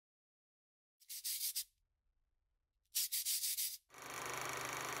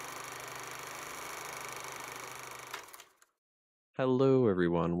Hello,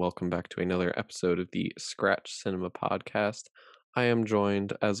 everyone. Welcome back to another episode of the Scratch Cinema Podcast. I am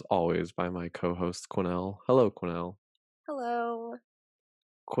joined, as always, by my co host, Quinell. Hello, Quinell. Hello.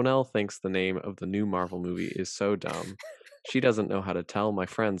 Quinell thinks the name of the new Marvel movie is so dumb. She doesn't know how to tell my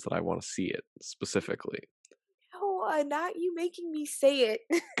friends that I want to see it, specifically. No, not you making me say it.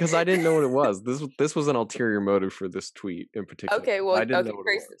 Because I didn't know what it was. This was an ulterior motive for this tweet in particular. Okay, well, I didn't know okay, what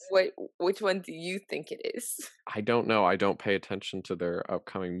it first, was. which one do you think it is? I don't know. I don't pay attention to their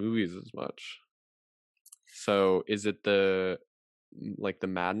upcoming movies as much. So is it the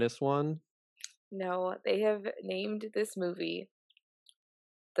Madness one? No, they have named this movie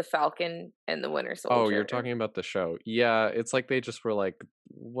The Falcon and the Winter Oh, you're Soldier. talking about the show. Yeah, it's like they just were like,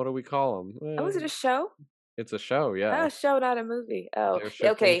 what do we call Oh, is it them? a show? It's a show, yeah. Oh, a show, not a movie. Oh, They're shifting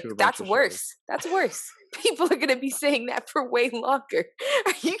okay, to a bunch that's of shows. worse. That's worse. People are gonna be saying that for way longer.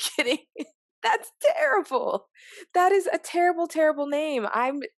 Are you kidding? That's terrible. That is a terrible, terrible name.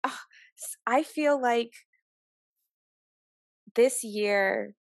 I feel like this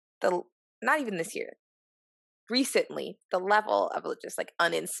year, the not even this year, recently, the level of just like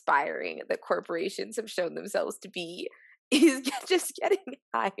uninspiring that corporations have shown themselves to be is just getting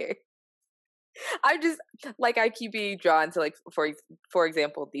higher. I'm just like I keep being drawn to like for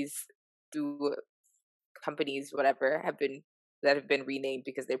example these two companies whatever have been renamed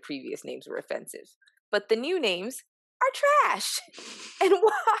because their previous names were offensive, but the new names are trash. And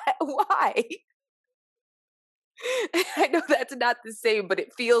why? I know that's not the same, but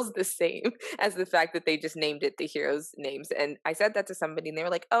it feels the same as the fact that they just named it the heroes' names. And I said that to somebody, and they were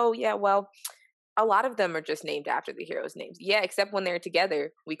like, "Oh yeah, well, a lot of them are just named after the heroes' names. Yeah, except when they're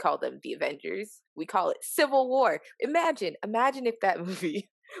together, we call them the Avengers. We call it Civil War. Imagine if that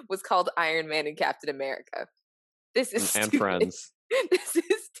movie was called Iron Man and Captain America. This is And stupid. Friends. This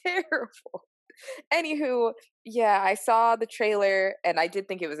is terrible." Anywho, yeah, I saw the trailer, and I did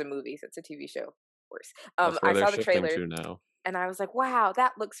think it was a movie. So it's a TV show. Worse. That's where I they're saw the shifting trailer to now. and I was like, "Wow,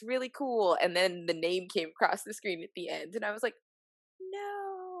 that looks really cool." And then the name came across the screen at the end, and I was like,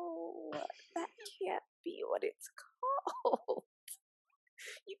 "No, that can't be what it's called."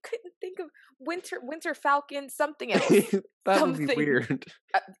 You couldn't think of Winter Falcon, something else, That would be something. weird.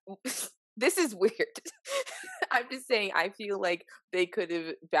 Uh, this is weird. I'm just saying. I feel like they could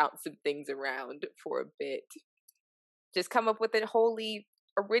have bounced some things around for a bit. Just come up with a wholly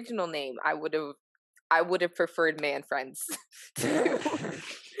original name. I would have preferred Man Friends to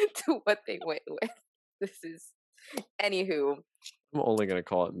to what they went with. This is anywho. I'm only going to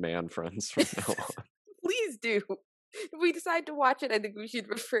call it Man Friends from now on. Please do. If we decide to watch it, I think we should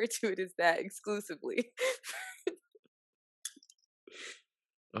refer to it as that exclusively.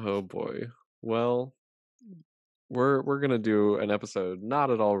 Oh boy. Well, we're gonna do an episode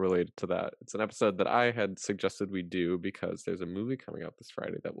not at all related to that. It's an episode that I had suggested we do because there's a movie coming out this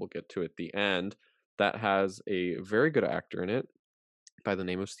Friday that we'll get to at the end that has a very good actor in it by the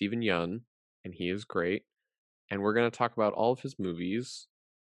name of Steven Yeun, and he is great. And we're gonna talk about all of his movies,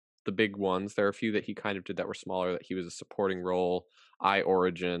 the big ones. There are a few that he kind of did that were smaller that he was a supporting role. I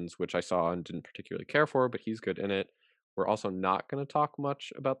Origins, which I saw and didn't particularly care for, but he's good in it. We're also not going to talk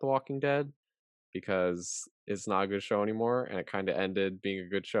much about The Walking Dead because it's not a good show anymore, and it kind of ended being a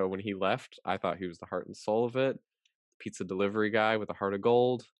good show when he left. I thought he was the heart and soul of it. Pizza delivery guy with a heart of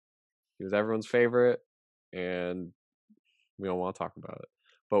gold. He was everyone's favorite, and we don't want to talk about it.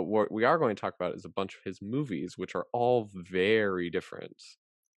 But what we are going to talk about is a bunch of his movies, which are all very different.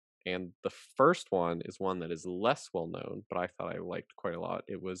 And the first one is one that is less well known, but I thought I liked quite a lot.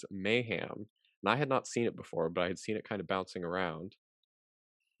 It was Mayhem. And I had not seen it before, but I had seen it kind of bouncing around.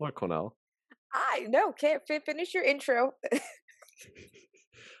 What, Cornell? I no can't finish your intro.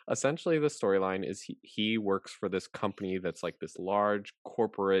 Essentially, the storyline is he works for this company that's like this large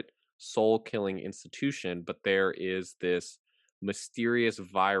corporate soul killing institution, but there is this mysterious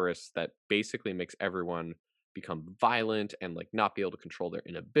virus that basically makes everyone become violent and like not be able to control their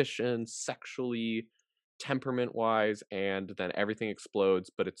inhibitions sexually, temperament wise, and then everything explodes.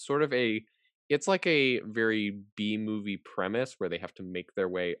 But it's like a very B movie premise where they have to make their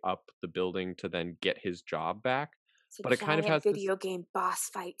way up the building to then get his job back. It's a But it kind of giant has this. video game boss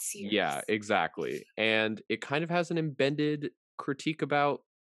fight Yeah, series. exactly. And it kind of has an embedded critique about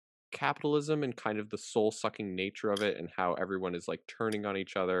capitalism and kind of the soul-sucking nature of it and how everyone is like turning on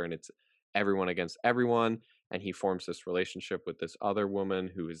each other and it's everyone against everyone. And he forms this relationship with this other woman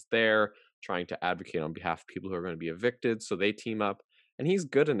who is there trying to advocate on behalf of people who are going to be evicted. So they team up and he's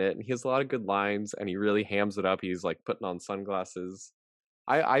good in it and he has a lot of good lines and he really hams it up. He's like putting on sunglasses.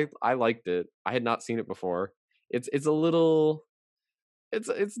 I liked it. I had not seen it before. It's a little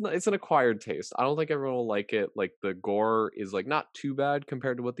it's an acquired taste. I don't think everyone will like it. Like the gore is like not too bad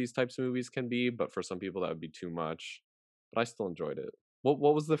compared to what these types of movies can be, but for some people that would be too much. But I still enjoyed it. What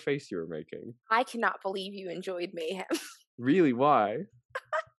was the face you were making? I cannot believe you enjoyed Mayhem. Really? Why?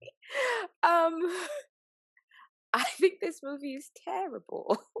 um, I think this movie is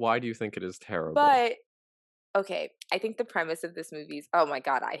terrible. Why do you think it is terrible? But okay, I think the premise of this movie is, oh my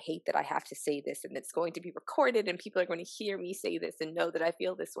god, I hate that I have to say this and it's going to be recorded and people are going to hear me say this and know that I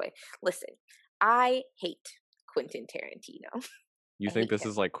feel this way. Listen, I hate Quentin Tarantino. You I think hate this him.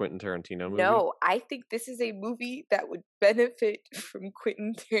 is like Quentin Tarantino movie? No, I think this is a movie that would benefit from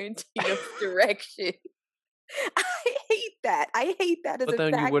Quentin Tarantino's direction. I hate that. I hate that as But a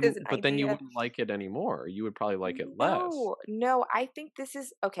then you fact, as an wouldn't but then you idea. wouldn't like it anymore. You would probably like it less. No, no, I think this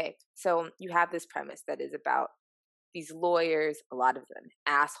is okay. So you have this premise that is about these lawyers, a lot of them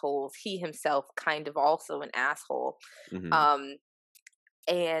assholes. He himself, kind of also an asshole. Mhm. Um,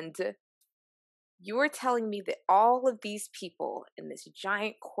 and you're telling me that all of these people in this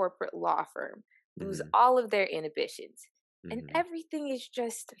giant corporate law firm lose Mhm. all of their inhibitions, and Mhm. everything is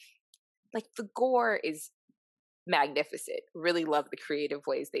just like the gore is magnificent. Really love the creative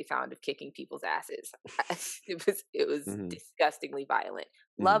ways they found of kicking people's asses. It was Mhm. disgustingly violent.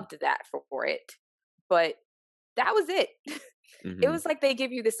 Mhm. Loved that for it, but that was it. It Mhm. was like they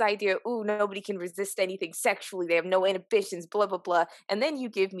give you this idea, ooh, nobody can resist anything sexually. They have no inhibitions, blah, blah, blah. And then you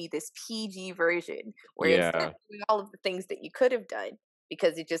give me this PG version where instead Yeah. of doing all of the things that you could have done,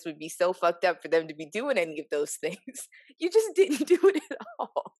 because it just would be so fucked up for them to be doing any of those things, you just didn't do it at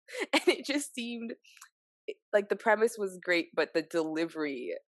all. And it just seemed like the premise was great, but the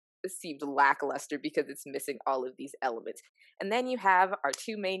delivery seemed lackluster because it's missing all of these elements. And then you have our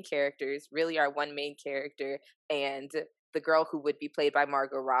two main characters, really our one main character, and the girl who would be played by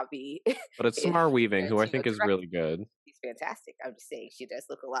Margot Robbie But it's if Samara Weaving, who I Tarantino think is directed. really good. She's fantastic. I'm just saying she does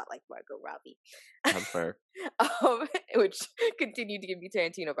look a lot like Margot Robbie. That's fair. Which continued to give me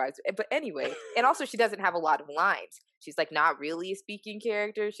Tarantino vibes. But anyway, and also she doesn't have a lot of lines. She's like not really a speaking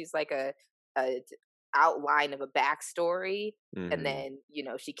character. She's like a outline of a backstory, and Mhm. then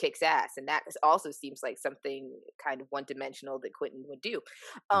she kicks ass, and also seems like something kind of one dimensional that Quentin would do.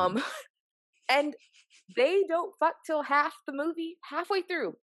 Mhm. Um, and they don't fuck till half the movie, halfway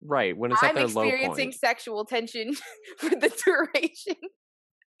through. Right, when it's at I'm their low experiencing point. sexual tension for the duration.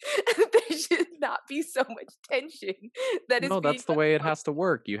 There should not be so much tension that is No, being that's the way it has to unloaded.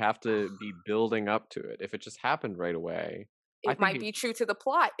 work. You have to be building up to it. If it just happened right away, I It think might it be true to the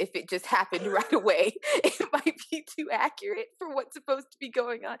plot if it just happened right away. It might be too accurate for what's supposed to be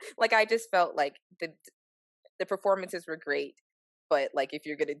going on. Like I just felt like the performances were great, but like if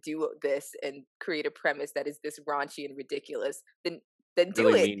you're gonna do this and create a premise that is this raunchy and ridiculous, then do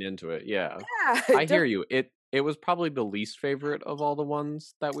really it. lean into it, yeah. Yeah, I hear don't. you. It was probably the least favorite of all the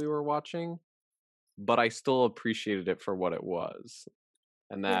ones that we were watching, but I still appreciated it for what it was,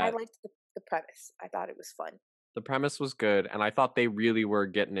 and I mean, I that liked the premise. I thought it was fun. the premise was good, and I thought they really were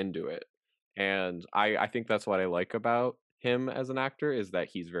getting into it. And I think that's what I like about him as an actor is that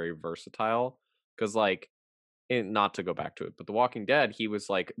he's very versatile. Because like, not to go back to it, but The Walking Dead, he was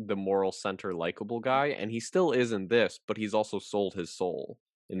like the moral center, likable guy, and he still is in this, but he's also sold his soul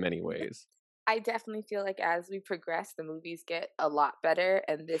in many ways. I definitely feel like as we progress, the movies get a lot better,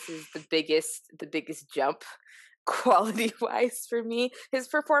 and this is the biggest jump quality wise for me. His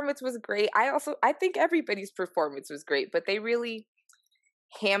performance was great. I think everybody's performance was great, but they really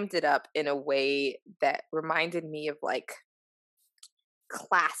hammed it up in a way that reminded me of like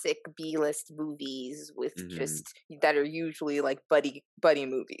classic B-list movies with Hmm. just that are usually like buddy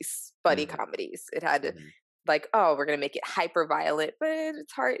movies, buddy Hmm. comedies. It had Hmm. like, oh, we're gonna make it hyper violent, but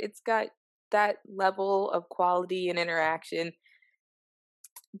it's hard. It's got that level of quality and interaction.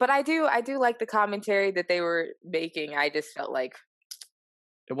 But I do like the commentary that they were making. I just felt like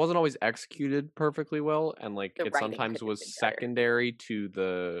It wasn't always executed perfectly well, and like the it writing sometimes could have was been better. secondary to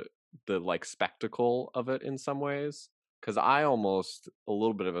the like spectacle of it in some ways. Because I almost a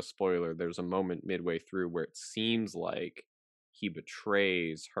little bit of a spoiler. There's a moment midway through where it seems like he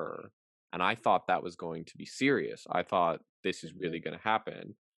betrays her, and I thought that was going to be serious. I thought this is Mhm. really going to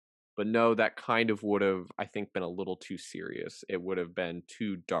happen. But no, that kind of would have, I think, been a little too serious. It would have been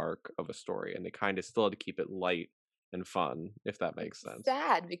too dark of a story, and they kind of still had to keep it light and fun, if that It's makes sense.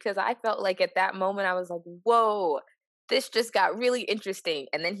 sad because I felt like at that moment I was like, "Whoa, this just got really interesting."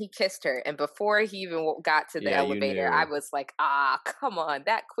 And then he kissed her, and before he even got to the Yeah, you elevator, I knew. was like, "Ah, come on,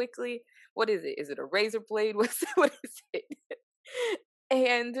 that quickly? What is it? Is it a razor blade? What is it?"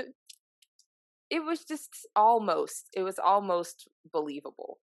 And it was almost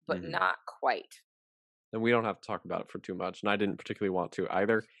believable, but Mhm. not quite. then we don't have to talk about it for too much. And I didn't particularly want to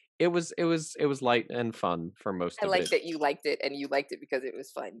either. It was light and fun for most I of like it. that you liked it, and you liked it because it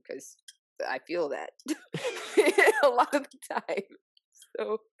was fun. Because I feel that a lot of the time.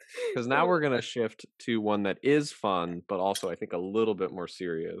 So, Because now we're gonna shift to one that is fun, but also I think a little bit more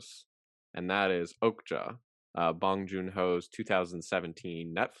serious, and that is Okja, Bong Joon Ho's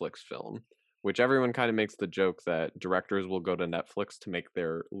 2017 Netflix film, which everyone kind of makes the joke that directors will go to Netflix to make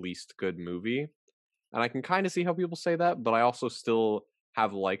their least good movie, and I can kind of see how people say that, but I also still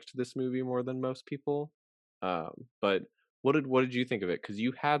have liked this movie more than most people. But what did you think of it? Because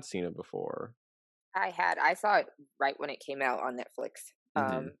you had seen it before. I saw it right when it came out on Netflix, Hmm.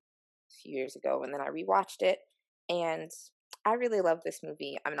 a few years ago, and then I rewatched it, and I really love this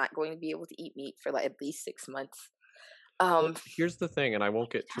movie. I'm not going to be able to eat meat for like at least 6 months. Well, Um, here's the thing, and I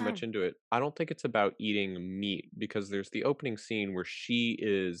won't get too much time. into it. I don't think it's about eating meat because there's the opening scene where she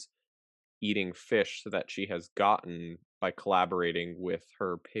is eating fish that she has gotten by collaborating with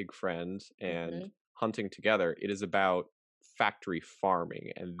her pig friends and Hmm. hunting together. It is about factory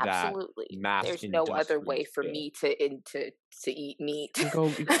farming and that Absolutely, mass there's no other industrial way for scale. me to eat meat. You can go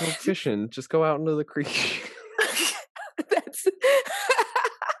fishing. Just go out into the creek. That's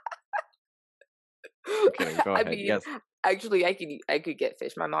I'm kidding. Go I ahead. mean, Yes. actually, I could get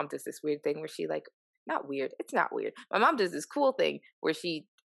fish. My mom does this weird thing where she like not weird. It's not weird. My mom does this cool thing where she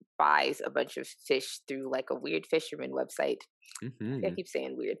buys a bunch of fish through like a weird fisherman website. I Hmm. keep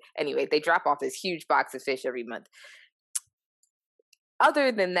saying weird. Anyway, they drop off this huge box of fish every month.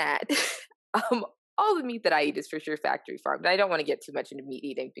 Other than that, um, all the meat that I eat is for sure factory farmed. I don't want to get too much into meat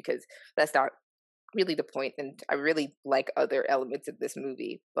eating because that's not really the point, and I really like other elements of this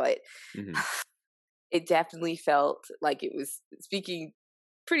movie, but Hmm. it definitely felt like it was speaking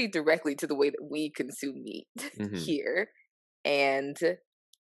pretty directly to the way that we consume meat Hmm. here. And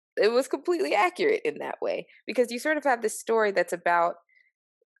it was completely accurate in that way because you sort of have this story that's about,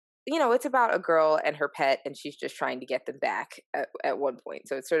 it's about a girl and her pet, and she's just trying to get them back at one point.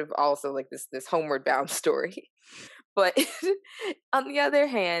 So it's sort of also like this homeward bound story. But on the other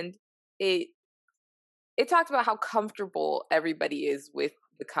hand, it it talks about how comfortable everybody is with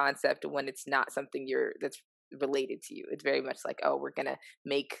the concept when it's not something that's related to you. It's very much like, oh, we're gonna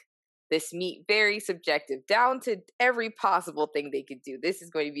make this meat very subjective, down to every possible thing they could do. This is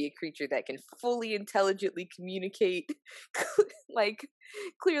going to be a creature that can fully intelligently communicate, like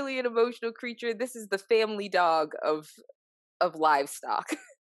clearly an emotional creature. This is the family dog of livestock.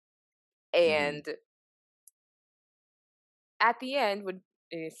 Hmm. And at the end, when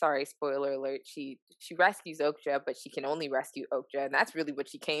sorry, spoiler alert, she rescues Okja, but she can only rescue Okja, and that's really what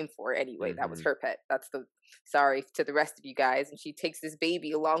she came for anyway. That was Hmm. her pet. That's the sorry to the rest of you guys, and she takes this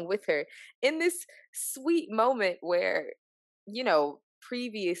baby along with her in this sweet moment where,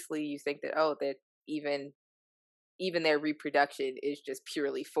 previously you think that that even even their reproduction is just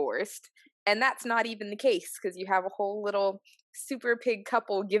purely forced. And that's not even the case because you have a whole little super pig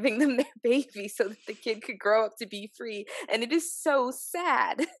couple giving them their baby so that the kid could grow up to be free. And it is so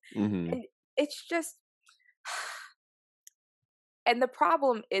sad. Hmm. And it's just, and the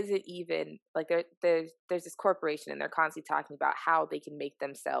problem isn't even like there's this corporation and they're constantly talking about how they can make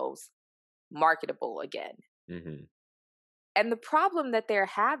themselves marketable again. Hmm. And the problem that they're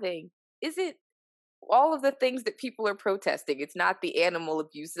having isn't all of the things that people are protesting. It's not the animal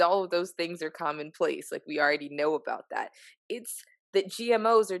abuse. All of those things are commonplace. Like we already know about that. It's that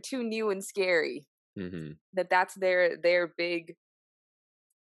GMOs are too new and scary. Hmm. That's their big,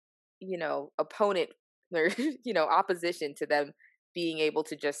 opponent or opposition to them being able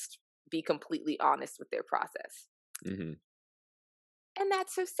to just be completely honest with their process. Hmm. And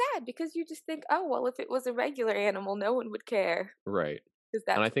that's so sad because you just think, oh well, if it was a regular animal, no one would care Right. because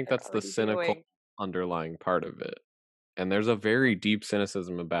And I that's what think they're that's the already cynical doing. underlying part of it. And there's a very deep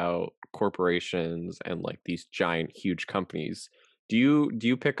cynicism about corporations and like these giant huge companies. Do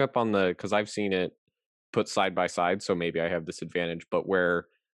you pick up on the cuz I've seen it put side by side, so maybe I have this advantage, but where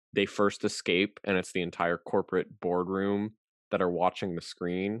they first escape and it's the entire corporate boardroom that are watching the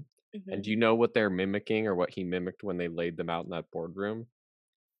screen. And Hmm. do you know what they're mimicking or what he mimicked when they laid them out in that boardroom?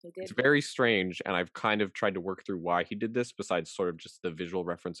 They It's did what? very strange, and I've kind of tried to work through why he did this besides sort of just the visual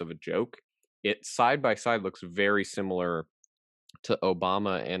reference of a joke. It side by side looks very similar to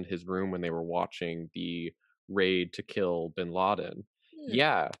Obama and his room when they were watching the raid to kill bin Laden. Hmm.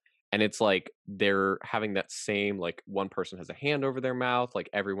 Yeah. And it's like they're having that same, like, one person has a hand over their mouth, like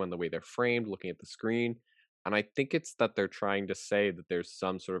everyone, the way they're framed, looking at the screen. And I think it's that they're trying to say that there's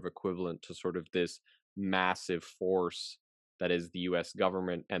some sort of equivalent to sort of this massive force that is the US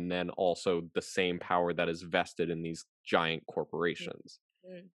government, and then also the same power that is vested in these giant corporations.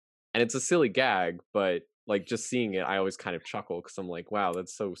 Mhm. And it's a silly gag, but like just seeing it, I always kind of chuckle because I'm like, wow,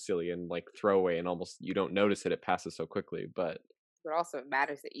 that's so silly and like throwaway, and almost you don't notice it; it passes so quickly. But But also it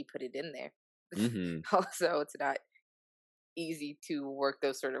matters that you put it in there. hmm Also, it's not easy to work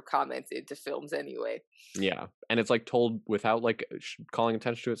those sort of comments into films anyway. yeah, and it's like told without like calling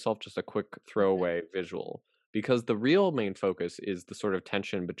attention to itself, just a quick Mhm. throwaway visual. Because the real main focus is the sort of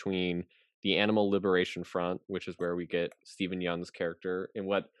tension between the Animal Liberation Front, which is where we get Stephen Yeun's character, and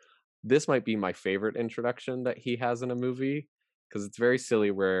what this might be my favorite introduction that he has in a movie because it's very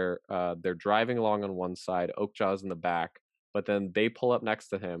silly where they're driving along on one side, Okja's in the back, but then they pull up next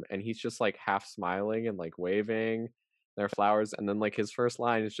to him and he's just like half smiling and like waving their flowers, and then like his first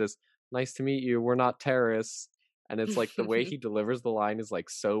line is just "Nice to meet you. We're not terrorists," and it's like the way he delivers the line is like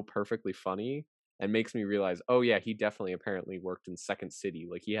so perfectly funny and makes me realize, oh yeah, he definitely apparently worked in Second City.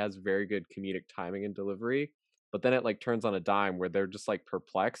 Like he has very good comedic timing and delivery, but then it like turns on a dime where they're just like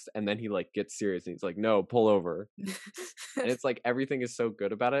perplexed, and then he like gets serious and he's like, "No, pull over." And it's like everything is so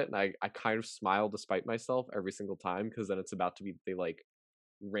good about it, and I kind of smile despite myself every single time because then it's about to be they like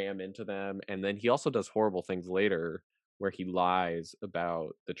ram into them, and then he also does horrible things later where he lies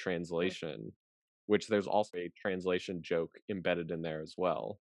about the translation, which there's also a translation joke embedded in there as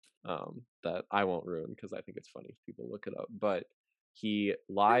well, that I won't ruin because I think it's funny if people look it up. But he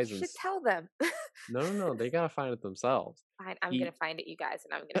No, you lies and should tell them. no, no, no, they gotta find it themselves. Fine, I'm gonna He find it, you guys,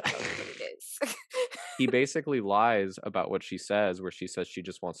 and I'm gonna tell you what it is. he basically lies about what she says, where she says she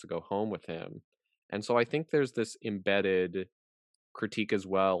just wants to go home with him. And so I think there's this embedded critique as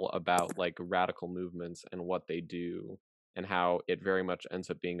well about like radical movements and what they do, and how it very much ends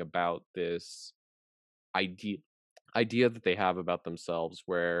up being about this idea idea that they have about themselves,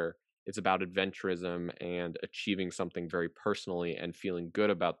 where it's about adventurism and achieving something very personally and feeling good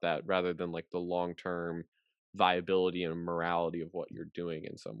about that rather than like the long-term viability and morality of what you're doing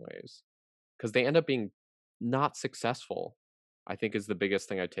in some ways, because they end up being not successful, I think is the biggest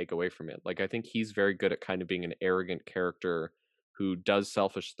thing I take away from it. Like, I think he's very good at kind of being an arrogant character who does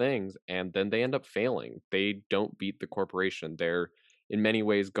selfish things, and then they end up failing. They don't beat the corporation. They're in many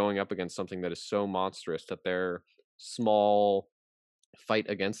ways going up against something that is so monstrous that their small fight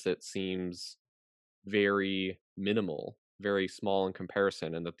against it seems very minimal, very small in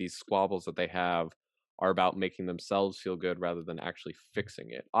comparison, and that these squabbles that they have are about making themselves feel good rather than actually fixing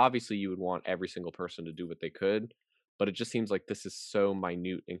it. Obviously, you would want every single person to do what they could, but it just seems like this is so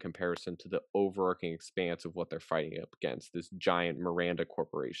minute in comparison to the overarching expanse of what they're fighting up against, this giant Miranda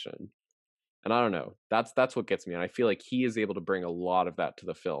corporation. And I don't know. That's what gets me. And I feel like he is able to bring a lot of that to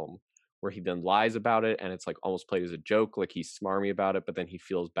the film, where he then lies about it and it's like almost played as a joke, like he's smarmy about it, but then he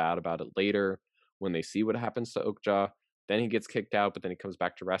feels bad about it later when they see what happens to Okja. Then he gets kicked out, but then he comes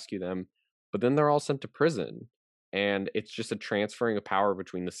back to rescue them. But then they're all sent to prison. And it's just a transferring of power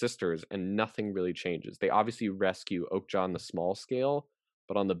between the sisters, and nothing really changes. They obviously rescue Okja on the small scale,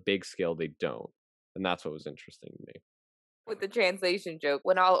 but on the big scale, they don't. And that's what was interesting to me. With the translation joke,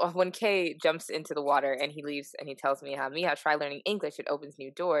 when Kay jumps into the water and he leaves and he tells me how Miha try learning English, it opens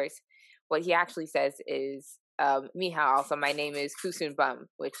new doors. What he actually says is Miha, also my name is Kusun Bum,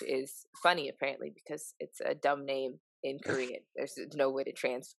 which is funny apparently because it's a dumb name in Korean. There's no way to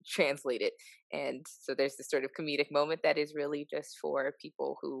translate it, and so there's this sort of comedic moment that is really just for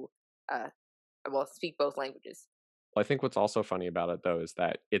people who uh, well speak both languages. I think what's also funny about it though is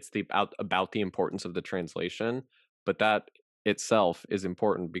that it's about the importance of the translation, but that itself is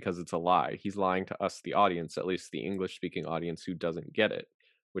important because it's a lie. He's lying to us, the audience, at least the English speaking audience who doesn't get it,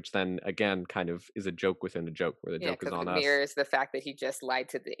 which then again kind of is a joke within a joke where the Yeah, joke is because it on us. mirrors the fact that he just lied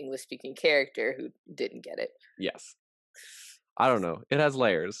to the English speaking character who didn't get it. Yes. I don't know. It has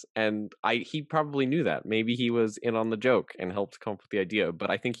layers, and I he probably knew that. Maybe he was in on the joke and helped come up with the idea, but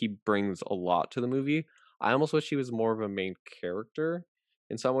I think he brings a lot to the movie. I almost wish he was more of a main character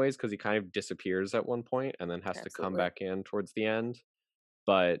in some ways because he kind of disappears at one point and then has to come Absolutely. back in towards the end.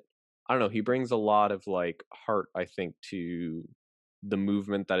 But I don't know, he brings a lot of like heart, I think, to the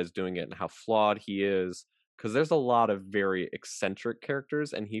movement that is doing it and how flawed he is. Because there's a lot of very eccentric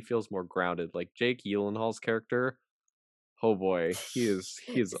characters, and he feels more grounded. Like Jake Gyllenhaal's character, oh boy, he is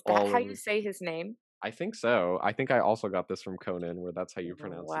Is that all how over. you say his name? I think so. I think I also got this from Conan, where that's how you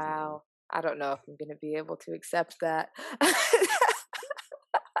pronounce his name. Wow. I don't know if I'm gonna be able to accept that.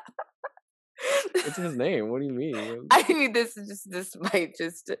 It's his name. What do you mean? I mean, this might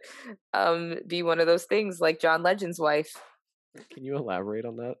just be one of those things like John Legend's wife. Can you elaborate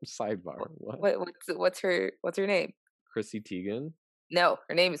on that? Sidebar. What, What? what's her name? Chrissy Teigen? No,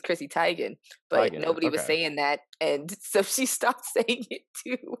 her name is Chrissy Teigen, but Teigen. nobody was Okay. saying that, and so she stopped saying it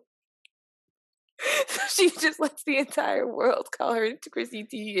too. So she just lets the entire world call her into Chrissy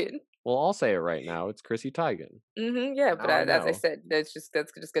Teigen. Well, I'll say it right now. It's Chrissy Teigen. Yeah, but Now I as I know. said, that's just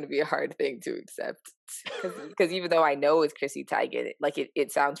gonna be a hard thing to accept because even though I know it's Chrissy Teigen,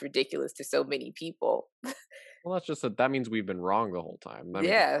 it sounds ridiculous to so many people. Well, that's just that means we've been wrong the whole time. That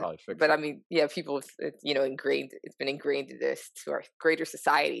means we should Yeah, probably fix but I it. mean, yeah, people, ingrained. It's been ingrained in this to our greater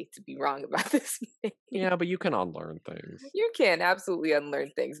society to be wrong about this. Yeah, but you can unlearn things. You can absolutely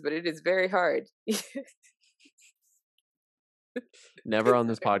unlearn things, but it is very hard. Never on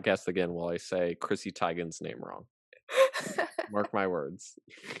this podcast again will I say Chrissy Teigen's name wrong. Mark my words.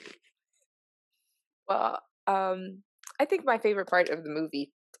 Well, I think my favorite part of the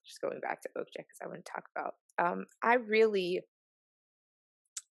movie, just going back to Okja, because I want to talk about, I really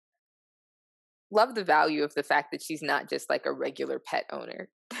love the value of the fact that she's not just like a regular pet owner.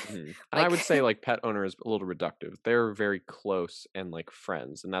 Mhm. And I Like, would say like pet owner is a little reductive. They're very close and like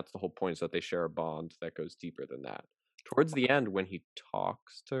friends, and that's the whole point is that they share a bond that goes deeper than that. Towards the end, when he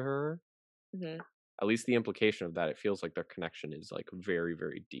talks to her, mhm, at least the implication of that, it feels like their connection is like very,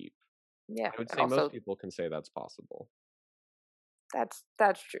 very deep. yeah, I would and say most also people can say that's possible.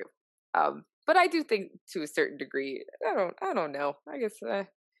 that's true. But I do think to a certain degree, I don't know. I guess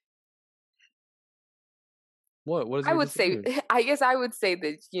What is I your would say disagreement? I guess I would say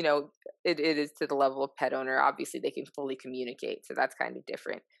that it is to the level of pet owner. Obviously, they can fully communicate, so that's kind of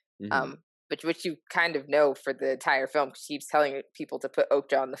different. Hmm. Um, but which you kind of know for the entire film, 'cause she keeps telling people to put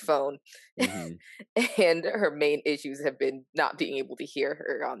Okja on the phone, Hmm. and her main issues have been not being able to hear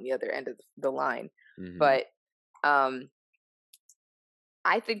her on the other end of the line. Hmm. But um,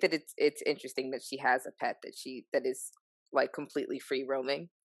 I think that it's interesting that she has a pet that is like completely free roaming.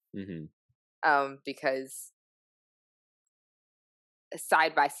 Hmm. Because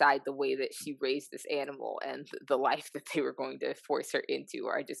side by side, the way that she raised this animal and the life that they were going to force her into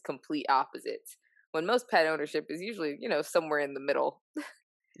are just complete opposites. When most pet ownership is usually, somewhere in the middle.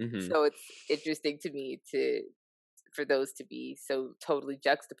 Hmm. So it's interesting to me to for those to be so totally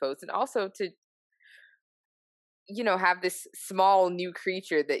juxtaposed, and also to have this small new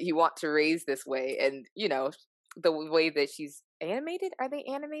creature that you want to raise this way, and the way that she's animated. Are they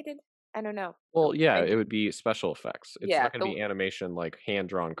animated? I don't know. Well, yeah, I it would be special effects. It's Yeah, not going to be animation like hand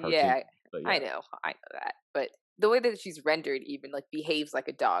drawn cartoon, yeah, but I yeah. know, I know that, but the way that she's rendered even, like, behaves like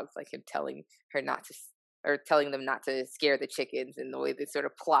a dog, like him telling her not to s or telling them not to scare the chickens, and the way they sort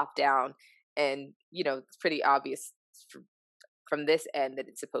of plop down, and, it's pretty obvious from this end that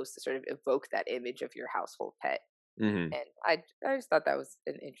it's supposed to sort of evoke that image of your household pet, Hmm. and I just thought that was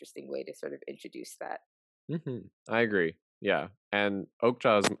an interesting way to sort of introduce that. Hmm. I agree. Yeah, and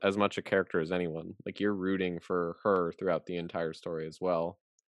Okja is as much a character as anyone. Like you're rooting for her throughout the entire story as well,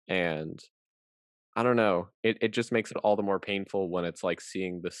 and I don't know. It just makes it all the more painful when it's like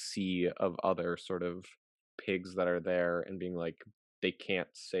seeing the sea of other sort of pigs that are there and being like they can't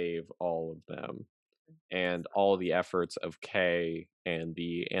save all of them. And all the efforts of Kay and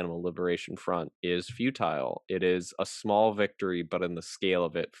the Animal Liberation Front is futile. It is a small victory, but in the scale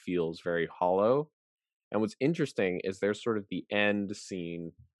of it feels very hollow. And what's interesting is there's sort of the end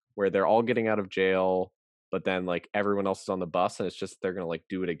scene where they're all getting out of jail, but then like everyone else is on the bus and it's just they're gonna like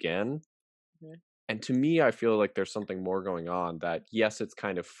do it again. Mhm, And to me, I feel like there's something more going on that, yes, it's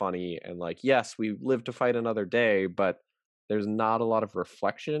kind of funny and like, yes, we live to fight another day, but there's not a lot of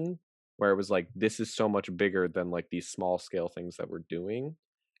reflection where it was like, this is so much bigger than like these small scale things that we're doing.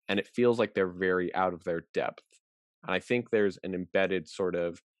 And it feels like they're very out of their depth. And I think there's an embedded sort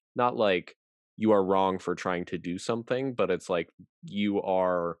of, not like you are wrong for trying to do something, but it's like you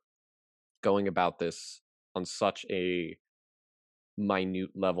are going about this on such a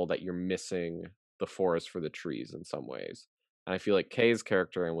minute level that you're missing the forest for the trees in some ways. And I feel like Kay's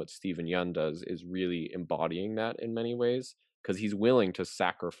character and what Stephen Yeun does is really embodying that in many ways because he's willing to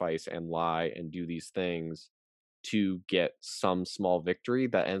sacrifice and lie and do these things to get some small victory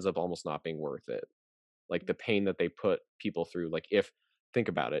that ends up almost not being worth it. Like the pain that they put people through. Like if think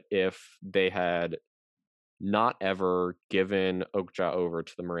about it, if they had not ever given Okja over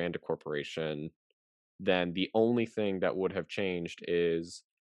to the Miranda Corporation, then the only thing that would have changed is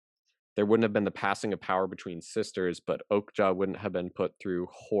there wouldn't have been the passing of power between sisters, but Okja wouldn't have been put through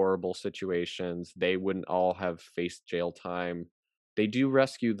horrible situations. They wouldn't all have faced jail time. They do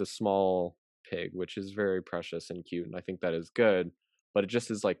rescue the small pig, which is very precious and cute, and I think that is good. But it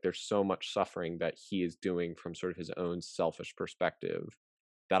just is like there's so much suffering that he is doing from sort of his own selfish perspective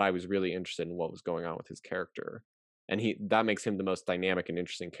that I was really interested in what was going on with his character. And he that makes him the most dynamic and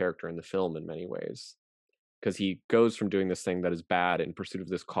interesting character in the film in many ways because he goes from doing this thing that is bad in pursuit of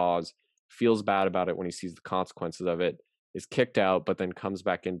this cause, feels bad about it when he sees the consequences of it, is kicked out, but then comes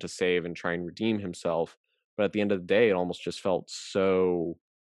back in to save and try and redeem himself. But at the end of the day, it almost just felt so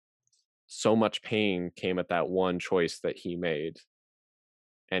much pain came at that one choice that he made,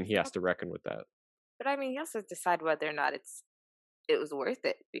 and he has to reckon with that. But I mean, you also decide whether or not it was worth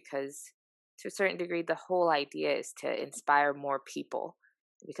it, because to a certain degree, the whole idea is to inspire more people,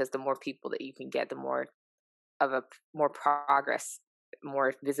 because the more people that you can get, the more of a more progress,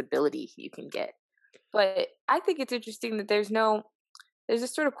 more visibility you can get. But I think it's interesting that there's a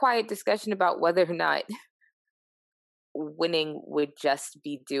sort of quiet discussion about whether or not winning would just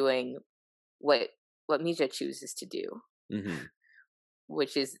be doing what Misha chooses to do, Mhm.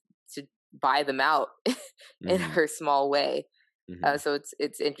 which is to buy them out in Mhm. her small way. Mhm. So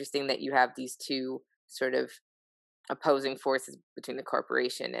it's interesting that you have these two sort of opposing forces between the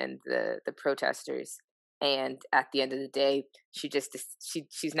corporation and the protesters. And at the end of the day,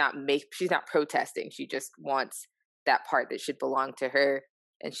 she's not protesting. She just wants that part that should belong to her,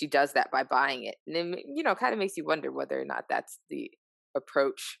 and she does that by buying it. And then, kind of makes you wonder whether or not that's the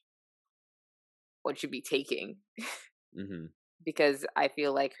approach one should be taking, Mhm. because I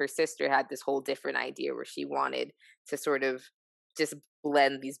feel like her sister had this whole different idea where she wanted to sort of just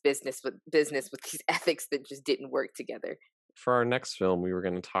blend these business with these ethics that just didn't work together. For our next film, we were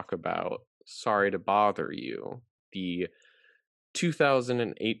going to talk about Sorry to Bother You, the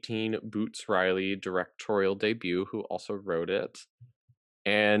 2018 Boots Riley directorial debut, who also wrote it.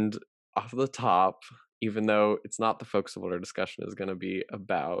 And off the top, even though it's not the focus of what our discussion is going to be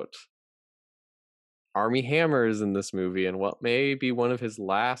about, Army Hammer is in this movie, and what may be one of his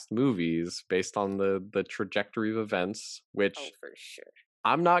last movies based on the trajectory of events, Oh, which for sure.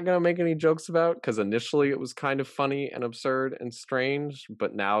 I'm not gonna make any jokes about because initially it was kind of funny and absurd and strange,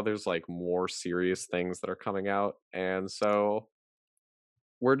 but now there's like more serious things that are coming out, and so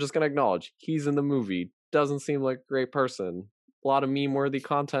we're just gonna acknowledge he's in the movie. Doesn't seem like a great person. A lot of meme-worthy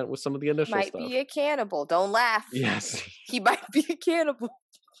content with some of the He initial might stuff. be a cannibal. Don't laugh. Yes, He might be a cannibal.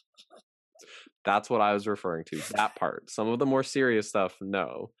 that's what I was referring to. That part. Some of the more serious stuff,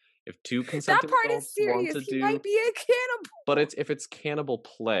 no. If two That consenting part is adults want serious. to He might do, be a but cannibal. it's if it's cannibal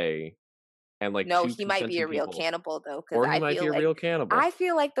play and like No, two he might be consenting a real people, cannibal though, because or he might be a real cannibal. I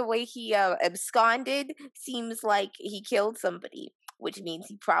feel like the way he absconded seems like he killed somebody, which means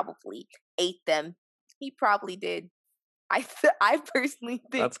he probably ate them. He probably did. I personally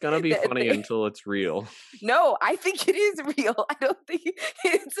think That's gonna be that funny until it's real. no, I think it is real. I don't think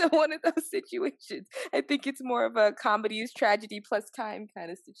it's one of those situations. I think it's more of a comedy is tragedy plus time kind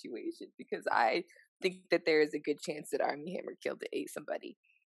of situation, because I think that there is a good chance that Army Hammer killed ate somebody.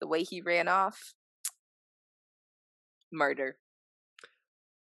 The way he ran off, murder.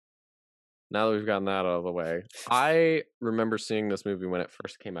 Now that we've gotten that out of the way, I remember seeing this movie when it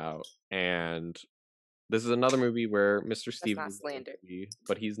first came out, and this is another movie where Mr. That's Stevens not is in the slander. movie,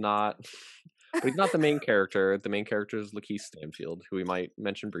 but he's not. But he's not the main character. The main character is Lakeith Stanfield, who we might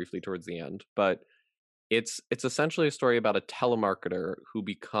mention briefly towards the end. But it's essentially a story about a telemarketer who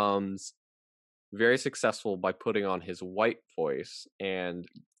becomes very successful by putting on his white voice, and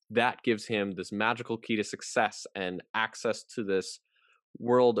that gives him this magical key to success and access to this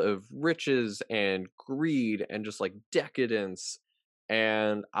world of riches and greed and just like decadence.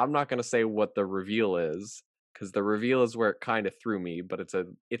 And I'm not going to say what the reveal is because the reveal is where it kind of threw me, but it's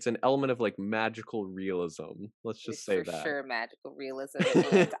an element of like magical realism, let's just It's say for that. sure magical realism.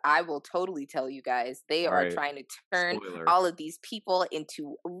 And I will totally tell you guys, they All are right, trying to turn spoiler. all of these people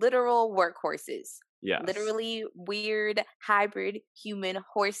into literal workhorses. Yes. Literally weird hybrid human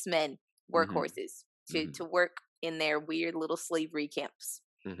horsemen Mhm. workhorses Mhm. to work in their weird little slavery camps.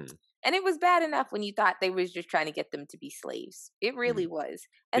 Mhm. And it was bad enough when you thought they was just trying to get them to be slaves. It Mhm. really was.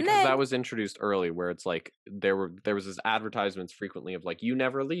 And Because then that was introduced early where it's like there was this advertisements frequently of like you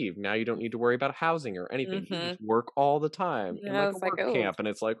never leave. Now you don't need to worry about housing or anything. You just mhm. work all the time in I like a was like, work oh, camp and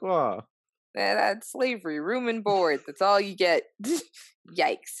it's like, "Oh." that's slavery, room and board. That's all you get.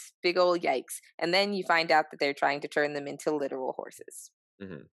 Yikes. Big old yikes. And then you find out that they're trying to turn them into literal horses.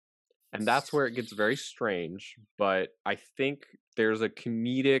 Mhm. And that's where it gets very strange, but I think there's a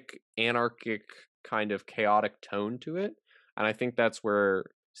comedic, anarchic, kind of chaotic tone to it, and I think that's where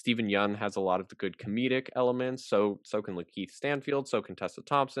Stephen Yeun has a lot of the good comedic elements. So can Lakeith Stanfield, so can Tessa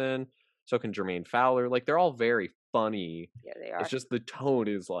Thompson, so can Jermaine Fowler. Like they're all very funny. Yeah, they It's are. just the tone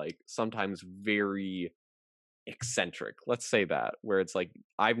is like sometimes very eccentric. Let's say that, where it's like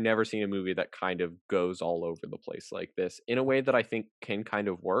I've never seen a movie that kind of goes all over the place like this in a way that I think can kind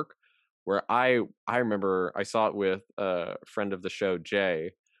of work. Where I remember I saw it with a friend of the show,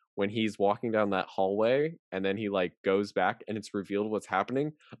 Jay, when he's walking down that hallway and then he like goes back and it's revealed what's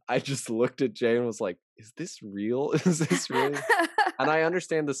happening, I just looked at Jay and was like, "Is this real? Is this really?" And I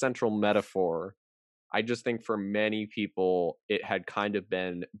understand the central metaphor. I just think for many people, it had kind of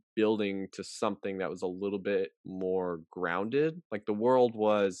been building to something that was a little bit more grounded. Like the world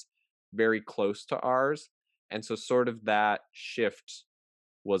was very close to ours. And so, sort of, that shift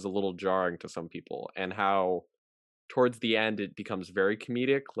was a little jarring to some people. And how towards the end it becomes very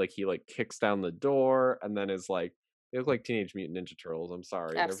comedic. Like he like kicks down the door and then is like, they look like Teenage Mutant Ninja Turtles. I'm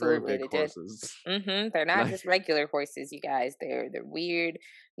sorry. They're very Absolutely, big they did. horses. They're And not I just regular horses, you guys. They're weird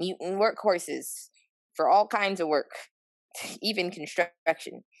mutant workhorses for all kinds of work, even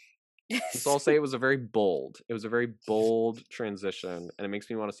construction. So I'll say it was a very bold transition, and it makes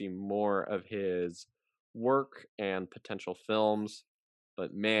me want to see more of his work and potential films.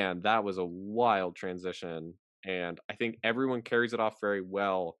 But man, that was a wild transition, and I think everyone carries it off very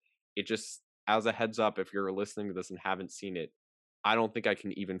well. It just, as a heads up, if you're listening to this and haven't seen it, I don't think I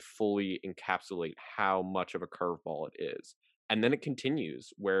can even fully encapsulate how much of a curveball it is. And then it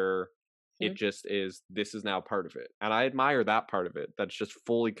continues where it Mhm. just is, this is now part of it. And I admire that part of it that's just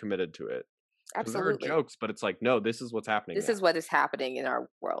fully committed to it. Because there are Absolutely. jokes, but it's like, no, this is what's happening This now. is what is happening in our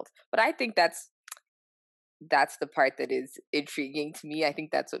world. But I think that's the part that is intriguing to me. I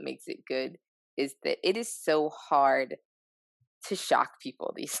think that's what makes it good is that it is so hard to shock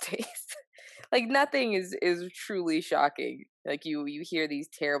people these days. Like nothing is truly shocking. Like you hear these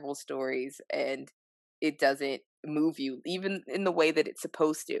terrible stories and it doesn't move you even in the way that it's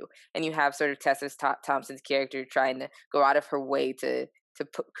supposed to. And you have sort of Thompson's character trying to go out of her way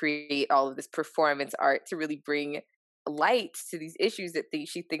create all of this performance art to really bring light to these issues that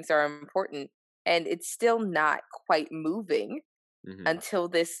she thinks are important, and it's still not quite moving Hmm. until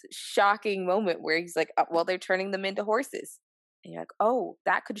this shocking moment where he's like, well, they're turning them into horses." And you're like, "Oh,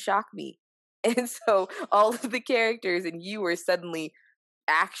 that could shock me." And so all of the characters and you are suddenly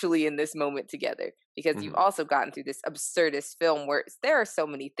actually in this moment together because you've Hmm. also gotten through this absurdist film where there are so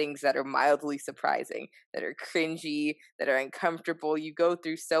many things that are mildly surprising, that are cringy, that are uncomfortable. You go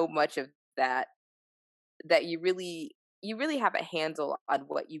through so much of that that you really have a handle on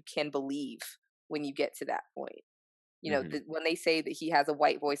what you can believe when you get to that point. Hmm. When they say that he has a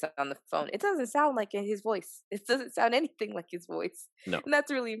white voice on the phone, it doesn't sound like his voice. It doesn't sound anything like his voice. No, And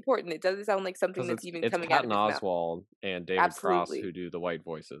that's really important. It doesn't sound like something because that's even it's coming out of Patton his mouth. Oswalt and David Cross Absolutely. who do the white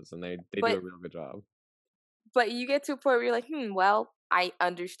voices, and they do a But real good job. but you get to a point where you're like, well, I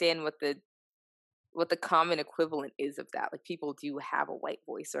understand what the common equivalent is of that. Like people do have a white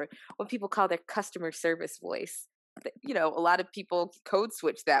voice or what people call their customer service voice. A lot of people code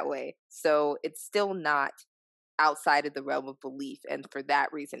switch that way. So it's still not outside of the realm of belief, and for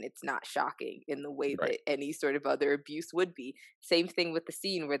that reason it's not shocking in the way Right. that any sort of other abuse would be. Same thing with the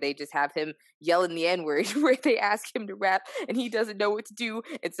scene where they just have him yelling the n-word where they ask him to rap and he doesn't know what to do,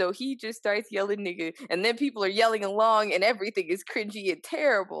 and so he just starts yelling nigga, and then people are yelling along and everything is cringy and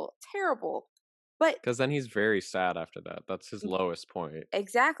terrible, terrible. But Because then he's very sad after that. That's his lowest point.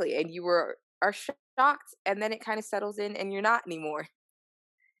 exactly, and you are shocked, and then it kind of settles in and you're not anymore,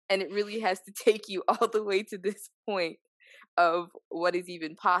 and it really has to take you all the way to this point of what is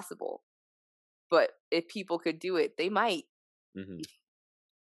even possible. But if people could do it, they might. Hmm.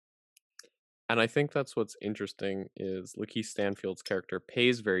 And I think that's what's interesting is Lakeith Stanfield's character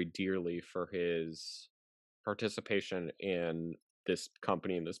pays very dearly for his participation in this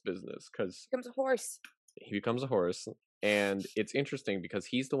company, in this business, because Becomes a horse. he becomes a horse. And it's interesting because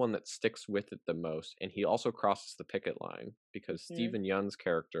he's the one that sticks with it the most, and he also crosses the picket line because Mhm. Stephen Yeun's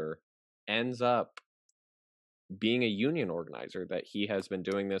character ends up being a union organizer, that he has been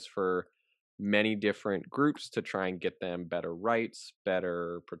doing this for many different groups to try and get them better rights,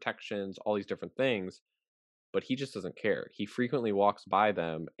 better protections, all these different things, but he just doesn't care. He frequently walks by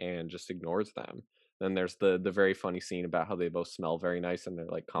them and just ignores them. Then there's the very funny scene about how they both smell very nice and they're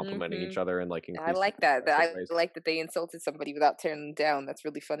like complimenting each Mhm. other in like I increasingly like that. aggressive I ways. like that they insulted somebody without turning them down. That's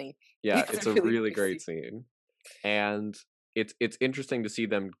really funny. Yeah, It's it's a a really really funny great scene. scene. And it's interesting to see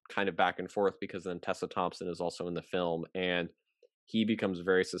them kind of back and forth because then Tessa Thompson is also in the film and he becomes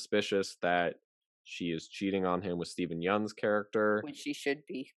very suspicious that she is cheating on him with Stephen Yeun's character. Which she should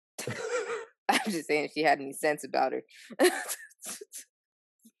be. I'm just saying if she had any sense about her.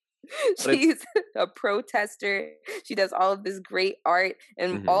 But it's She's a protester. She does all of this great art,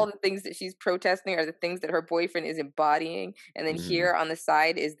 and mhm, all the things that she's protesting are the things that her boyfriend is embodying. And then mhm. here on the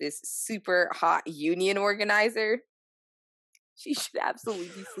side is this super hot union organizer. She should absolutely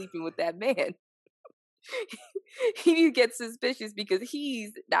be sleeping with that man. He gets suspicious because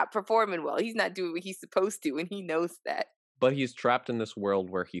he's not performing well. He's not doing what he's supposed to, and he knows that. But he's trapped in this world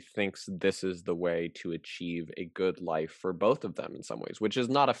where he thinks this is the way to achieve a good life for both of them in some ways, which is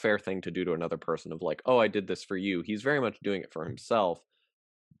not a fair thing to do to another person of like, "Oh, I did this for you." He's very much doing it for himself,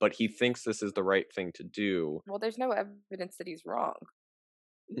 but he thinks this is the right thing to do. Well, there's no evidence that he's wrong,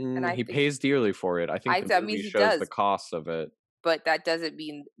 and He think pays dearly for it. I think the mean, movie he shows the does, costs of it. but that doesn't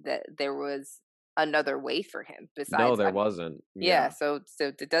mean that there was another way for him No, besides, there wasn't. yeah, Yeah. so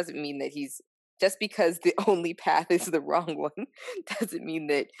it doesn't mean that he's just because the only path is the wrong one, doesn't mean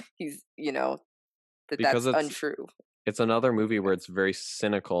that he's, that Because that's untrue. it's another movie where it's very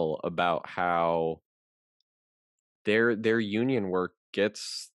cynical about how their union work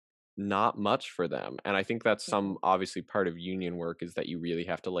gets not much for them, and I think that's Mhm, some obviously part of union work is that you really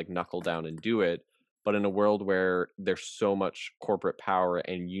have to, like, knuckle down and do it, but in a world where there's so much corporate power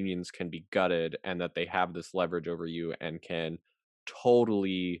and unions can be gutted and that they have this leverage over you and can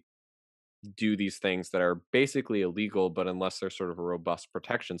totally do these things that are basically illegal, but unless there's sort of a robust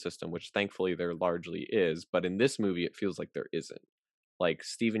protection system, which thankfully there largely is, but in this movie, it feels like there isn't. Like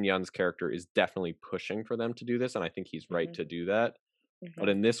Steven Yeun's character is definitely pushing for them to do this, and I think he's right mhm, to do that. But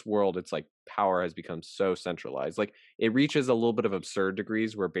mhm, in this world, it's like power has become so centralized. Like it reaches a little bit of absurd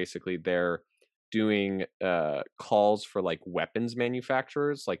degrees where basically they're doing calls for like weapons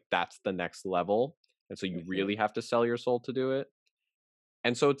manufacturers, like that's the next level. And so you mhm, really have to sell your soul to do it.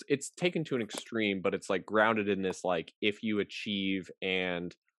 And so it's taken to an extreme, but it's like grounded in this like if you achieve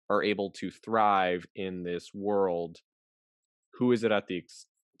and are able to thrive in this world, who is it at the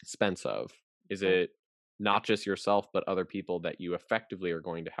expense of? Is mhm. it not just yourself, but other people that you effectively are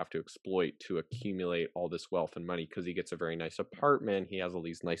going to have to exploit to accumulate all this wealth and money? Because he gets a very nice apartment, he has all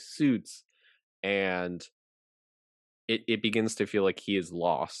these nice suits, and it begins to feel like he is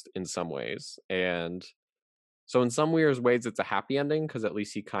lost in some ways. And so in some weird ways, it's a happy ending because at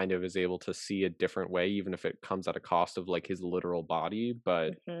least he kind of is able to see a different way, even if it comes at a cost of like his literal body.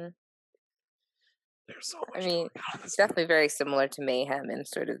 But Mhm. there's so I much mean, going on in it's this definitely very similar to Mayhem and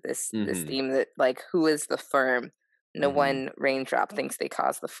sort of this movie. theme that like who is the firm? No Hmm. one raindrop thinks they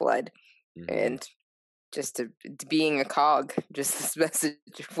caused the flood, Hmm. and just to being a cog, just this message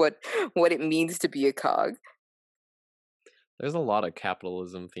of what it means to be a cog. There's a lot of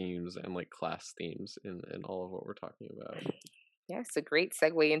capitalism themes and like class themes in all of what we're talking about. Yeah, it's a great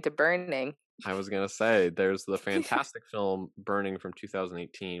segue into burning. I was gonna say there's the fantastic film Burning from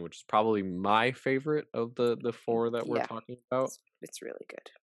 2018, which is probably my favorite of the four that we're Yeah, talking about. it's really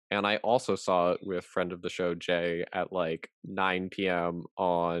good. And I also saw it with friend of the show Jay at like 9 p.m.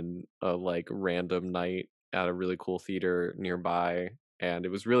 on a like random night at a really cool theater nearby. And it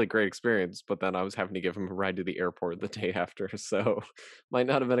was really great experience, but then I was having to give him a ride to the airport the day after, so might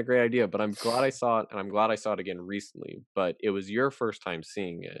not have been a great idea. But I'm glad I saw it, and I'm glad I saw it again recently. But it was your first time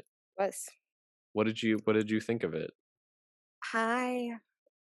seeing it. Was What did you think of it? I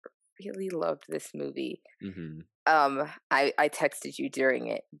really loved this movie. Mhm. I texted you during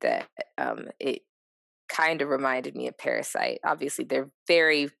it that it kind of reminded me of Parasite. Obviously, they're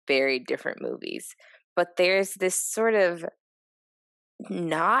very, very different movies, but there's this sort of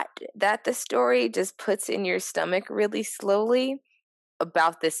knot that the story just puts in your stomach really slowly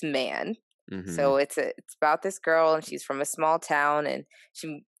about this man. Mhm. So it's about this girl and she's from a small town and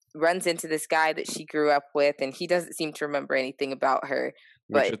she runs into this guy that she grew up with and he doesn't seem to remember anything about her.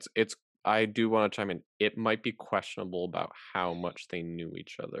 Which But it's I do wanna chime in. It might be questionable about how much they knew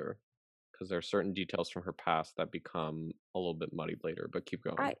each other, because there are certain details from her past that become a little bit muddied later, but keep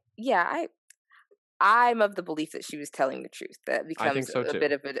going. I'm of the belief that she was telling the truth. That I think becomes so a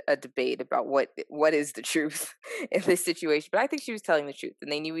bit too. of a debate about what is the truth in this situation. But I think she was telling the truth,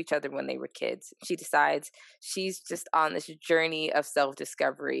 and they knew each other when they were kids. She decides she's just on this journey of self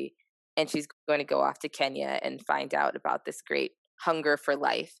discovery, and she's going to go off to Kenya and find out about this great hunger for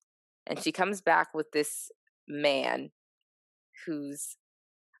life. And she comes back with this man who's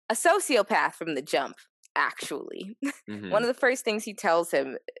a sociopath from the jump. Actually, one Mhm. of the first things he tells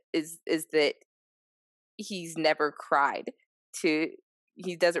him is that he's never cried to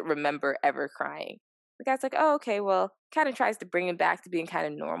he doesn't remember ever crying. The guy's like, "Oh, okay, well," kind of tries to bring him back to being kind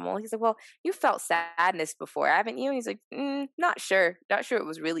of normal. He's like, "Well, you felt sadness before, haven't you?" And he's like, "Not sure. Not sure it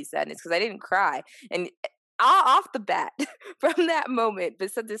was really sadness because I didn't cry." And off the bat, from that moment,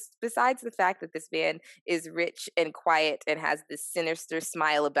 besides the fact that this man is rich and quiet and has this sinister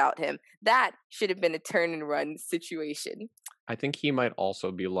smile about him, that should have been a turn and run situation. I think he might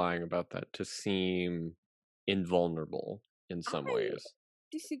also be lying about that to seem invulnerable in some I ways.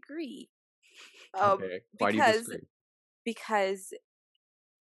 disagree. Okay. Why do you Because disagree? because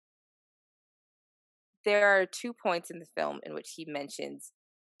there are 2 points in the film in which he mentions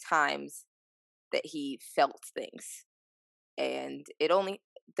times that he felt things. and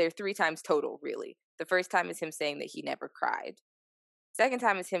there are 3 times total, really. The first time is him saying that he never cried. Second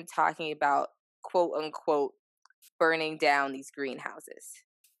time is him talking about, quote unquote, burning down these greenhouses.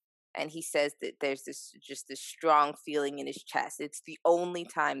 And he says that there's this strong feeling in his chest. It's the only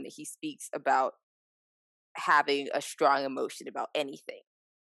time that he speaks about having a strong emotion about anything.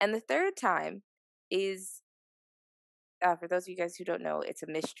 And the third time is, for those of you guys who don't know, it's a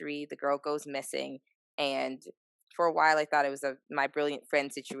mystery. The girl goes missing, and for a while I thought it was a my brilliant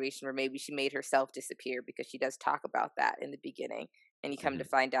friend situation where maybe she made herself disappear, because she does talk about that in the beginning, and you come to Mhm.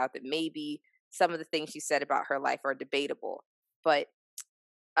 find out that maybe some of the things she said about her life are debatable. But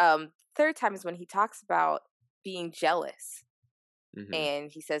third time is when he talks about being jealous, Mhm.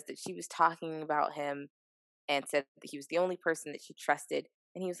 and he says that she was talking about him and said that he was the only person that she trusted.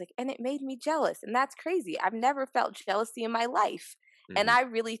 And he was like, and it made me jealous. And that's crazy. I've never felt jealousy in my life. And Mhm. I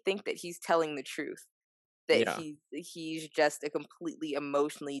really think that he's telling the truth, that Yeah. he's just a completely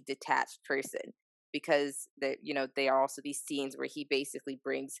emotionally detached person, because that, they are also these scenes where he basically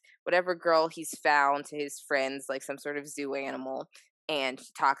brings whatever girl he's found to his friends, like some sort of zoo animal, and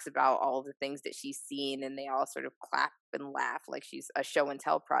she talks about all the things that she's seen, and they all sort of clap and laugh like she's a show and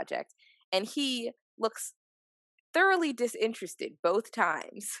tell project. And he looks thoroughly disinterested both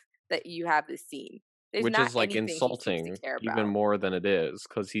times that you have this scene. There's Which not is, like, anything he seems to insulting care even about. more than it is,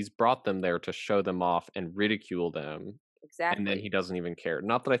 because he's brought them there to show them off and ridicule them, and then Exactly. he doesn't even care.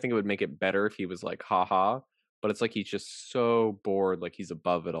 Not that I think it would make it better if he was like, "Ha ha," but it's like he's just so bored, like he's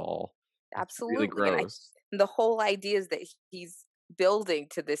above it all. It's really Absolutely. gross. The whole idea is that he's building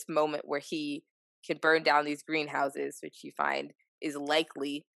to this moment where he can burn down these greenhouses, which you find is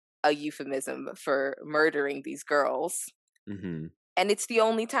likely a euphemism for murdering these girls. Mhm. And it's the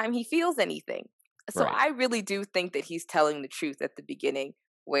only time he feels anything. So Right. I really do think that he's telling the truth at the beginning,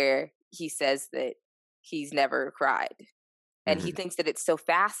 where he says that he's never cried. And he Mhm. thinks that it's so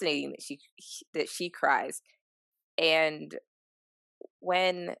fascinating that she cries. And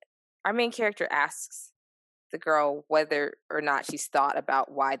when our main character asks the girl whether or not she's thought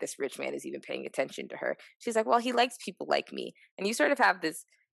about why this rich man is even paying attention to her, she's like, well, he likes people like me. And you sort of have this,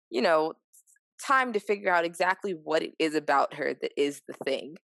 you know time to figure out exactly what it is about her that is the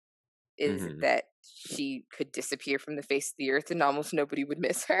thing. Is it Mhm. that she could disappear from the face of the earth and almost nobody would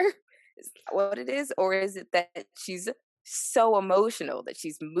miss her? Is that what it is? Or is it that she's so emotional, that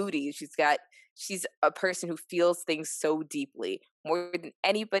she's moody? She's a person who feels things so deeply. More than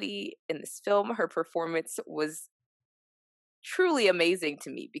anybody in this film, her performance was truly amazing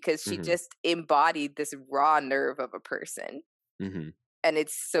to me, because she Mhm. just embodied this raw nerve of a person. Mhm. And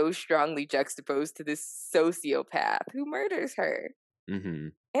it's so strongly juxtaposed to this sociopath who murders her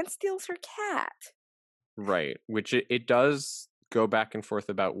Mhm. and steals her cat. Right, which it does go back and forth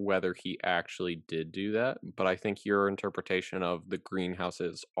about whether he actually did do that, but I think your interpretation of the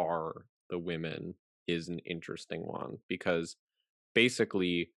greenhouses are the women is an interesting one, because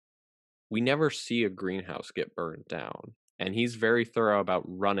basically we never see a greenhouse get burned down, and he's very thorough about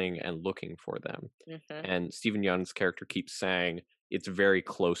running and looking for them. Mhm, And Stephen Young's character keeps saying it's very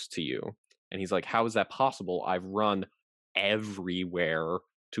close to you, and he's like, "How is that possible? I've run everywhere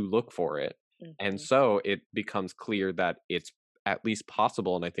to look for it." And mhm. so it becomes clear that it's at least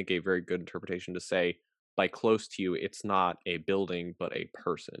possible, and I think a very good interpretation to say by close to you, it's not a building, but a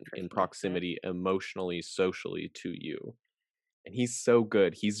person in Mhm. proximity emotionally, socially to you. And he's so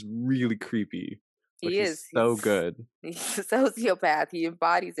good. He's really creepy, but He is. he's so good. He's a sociopath. He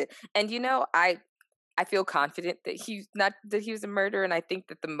embodies it. And I feel confident that he was a murderer, and I think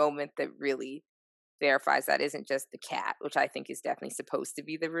that the moment that really verifies that isn't just the cat, which I think is definitely supposed to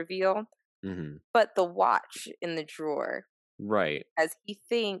be the reveal, Mhm. but the watch in the drawer, Right. as he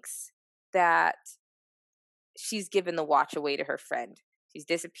thinks that she's given the watch away to her friend. She's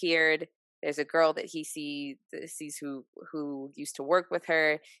disappeared. There's a girl that sees who used to work with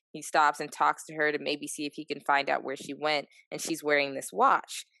her. He stops and talks to her to maybe see if he can find out where she went, and she's wearing this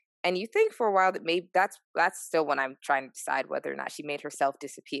watch. And you think for a while that maybe that's still when I'm trying to decide whether or not she made herself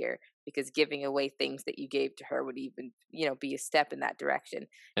disappear, because giving away things that you gave to her would even, be a step in that direction.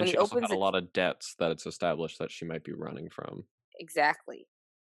 And When he she also opens had a the lot of debts that it's established that she might be running from. exactly.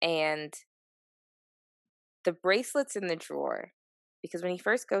 And the bracelets in the drawer, because when he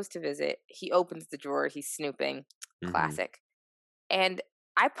first goes to visit, he opens the drawer, he's snooping, Mhm. classic. And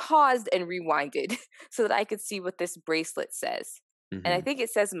I paused and rewinded so that I could see what this bracelet says. And I Mhm. think it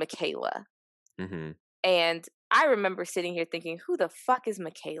says Michaela. Mhm. And I remember sitting here thinking, who the fuck is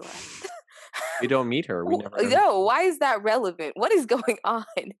Michaela? We don't meet her. We never know who she No, is. why is that relevant? What is going on?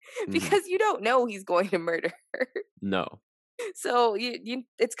 Mhm. Because you don't know he's going to murder her. No. So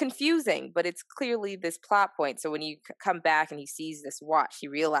it's confusing, but it's clearly this plot point. So when you come back and he sees this watch, he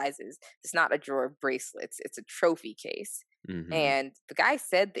realizes it's not a drawer of bracelets; it's a trophy case. Mhm. And the guy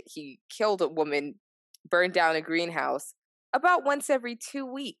said that he killed a woman, burned down a greenhouse about once every 2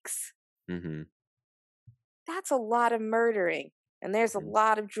 weeks. Mhm. That's a lot of murdering, and there's a Mhm.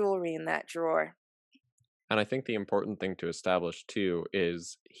 lot of jewelry in that drawer. And I think the important thing to establish too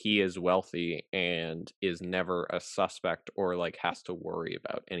is he is wealthy and is never a suspect or like has to worry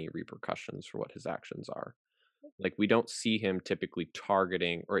about any repercussions for what his actions are. Like we don't see him typically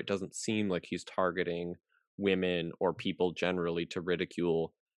targeting, or it doesn't seem like he's targeting women or people generally to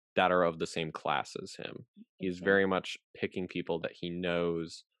ridicule that are of the same class as him. He's Mhm. very much picking people that he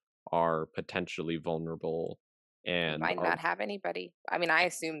knows are potentially vulnerable and Might are. not have anybody. I mean, I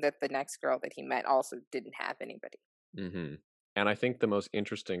assume that the next girl that he met also didn't have anybody. Mhm. And I think the most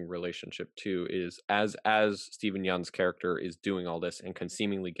interesting relationship too is as Stephen Young's character is doing all this and can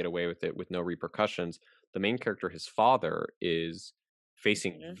seemingly get away with it with no repercussions, the main character, his father, is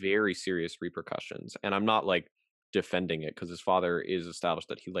facing Mhm. very serious repercussions. And I'm not like defending it because his father is established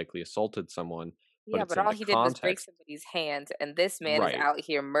that he likely assaulted someone, but Yeah, it's but in all the he did was break context. somebody's hand, and this man is Right, out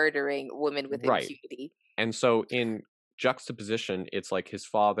here murdering women with right. impunity. And so in juxtaposition, it's like his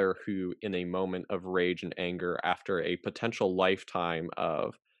father who, in a moment of rage and anger after a potential lifetime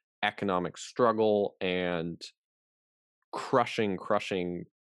of economic struggle and crushing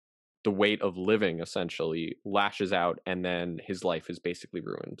the weight of living essentially, lashes out and then his life is basically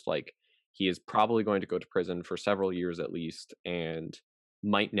ruined. Like he is probably going to go to prison for several years at least and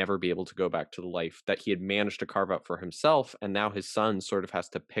might never be able to go back to the life that he had managed to carve out for himself, and now his son sort of has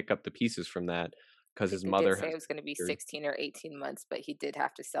to pick up the pieces from that I because think his they did mother say has it was gonna be disappeared. 16 or 18 months, but he did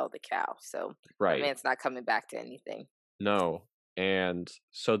have to sell the cow, so that Right. man's not coming back to anything. No. And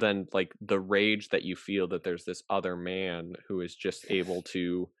so then, like, the rage that you feel that there's this other man who is just able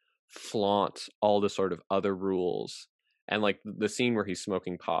to flaunt all the sort of other rules. And like the scene where he's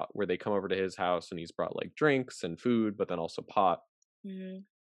smoking pot, where they come over to his house and he's brought like drinks and food, but then also pot. Mhm,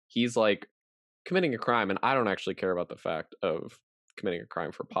 He's like committing a crime. And I don't actually care about the fact of committing a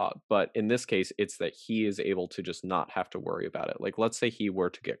crime for pot. But in this case, it's that he is able to just not have to worry about it. Like, let's say he were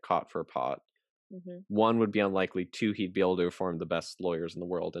to get caught for pot, mhm. one would be unlikely, two, he'd be able to form the best lawyers in the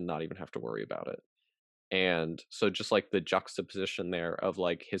world and not even have to worry about it. And so just like the juxtaposition there of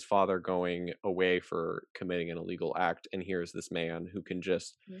like his father going away for committing an illegal act, and here's this man who can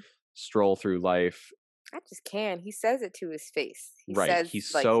just Mhm. stroll through life. I just can. He says it to his face. He Right, says, he's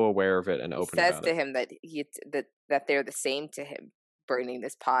like, so aware of it and he open says about to it. him that that they're the same to him, burning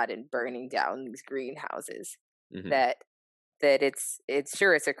this pot and burning down these greenhouses. Hmm. That it's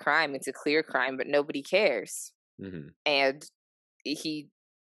sure it's a crime, it's a clear crime, but nobody cares. Hmm. And he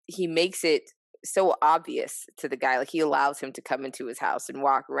he makes it so obvious to the guy. Like, he allows him to come into his house and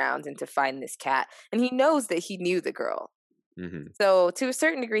walk around and to find this cat, and he knows that he knew the girl. Hmm. So to a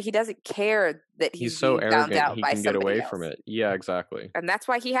certain degree, he doesn't care that He's he's so being found arrogant out he by can get somebody away from else, it. Yeah, exactly. and that's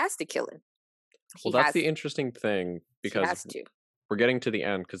why he has to kill him. Well, He that's has the interesting thing he because has to. we're getting to the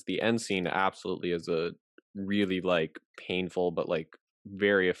end, because the end scene absolutely is a really like painful but like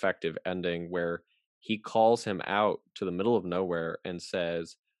very effective ending where he calls him out to the middle of nowhere and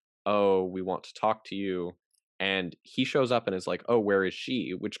says, "Oh, we want to talk to you." And he shows up and is like, "Oh, where is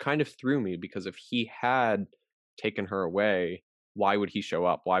she?" Which kind of threw me, because if he had taken her away, why would he show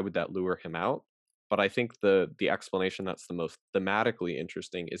up? Why would that lure him out? But I think the explanation that's the most thematically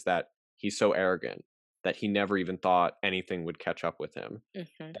interesting is that he's so arrogant that he never even thought anything would catch up with him,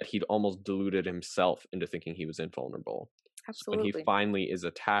 Mhm. that he'd almost deluded himself into thinking he was invulnerable. So when he Absolutely. finally is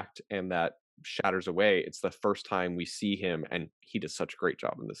attacked and that shatters away, it's the first time we see him, and he does such a great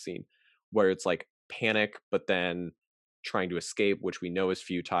job in this scene, where it's like panic, but then trying to escape, which we know is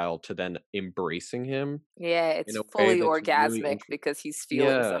futile, to then embracing him Yeah, in it's a way fully that's really orgasmic interesting. because he's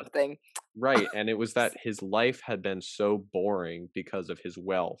feeling Yeah, something. right, and it was that his life had been so boring because of his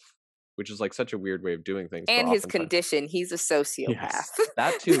wealth, which is, like, such a weird way of doing things, but And his oftentimes. condition, he's a sociopath. Yes,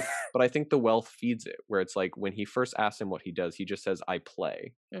 that too, but I think the wealth feeds it, where it's like, when he first asks him what he does, he just says, "I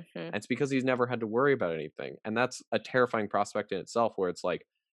play," Mhm. and it's because he's never had to worry about anything, and that's a terrifying prospect in itself, where it's like,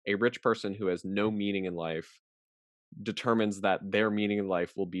 a rich person who has no meaning in life determines that their meaning in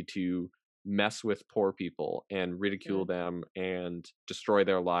life will be to mess with poor people and ridicule Mhm. them and destroy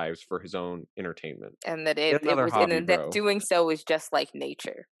their lives for his own entertainment. And that Get it another was, and hobby, then that bro. is so is just like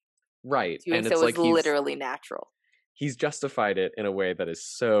nature. Right, Doing and it's so is like literally natural. he's justified it in a way that is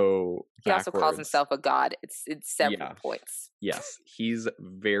so He also calls backwards. himself a god. It's several Yeah. points. Yes, he's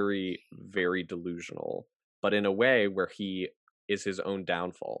very, very delusional, but in a way where he is his own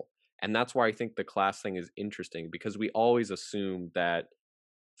downfall. And that's why I think the class thing is interesting because we always assume that,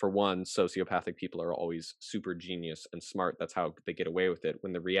 for one, sociopathic people are always super genius and smart. That's how they get away with it.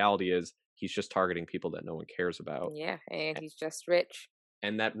 When the reality is he's just targeting people that no one cares about. Yeah, and he's just rich.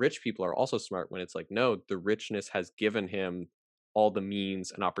 And that rich people are also smart when it's like, no, the richness has given him all the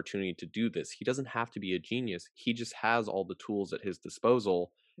means and opportunity to do this. He doesn't have to be a genius. He just has all the tools at his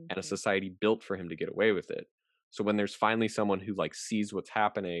disposal and a Mhm. society built for him to get away with it. So when there's finally someone who like sees what's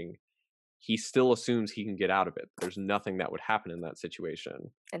happening, he still assumes he can get out of it. There's nothing that would happen in that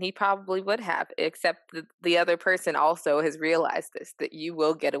situation. And he probably would have, except the other person also has realized this, that you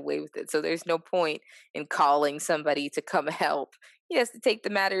will get away with it. So there's no point in calling somebody to come help. He has to take the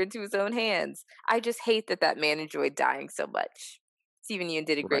matter into his own hands. I just hate that that man enjoyed dying so much. Stephen Yeun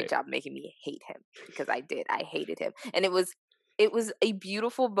did a great Right. job making me hate him because I did. I hated him, and it was a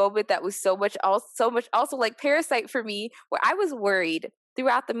beautiful moment that was so much also like Parasite for me, where I was worried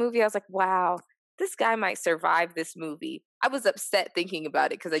throughout the movie. I was like, wow, this guy might survive this movie. I was upset thinking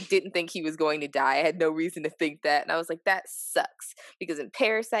about it because I didn't think he was going to die. I had no reason to think that. And I was like, that sucks. Because in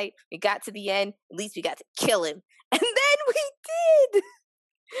Parasite, we got to the end, at least we got to kill him. And then we did.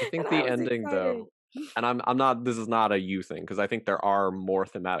 I And think I the was ending excited. though, and I'm not, this is not a you thing because I think there are more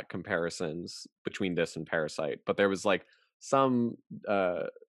thematic comparisons between this and Parasite, but there was like some uh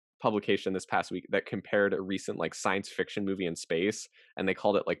publication this past week that compared a recent like science fiction movie in space and they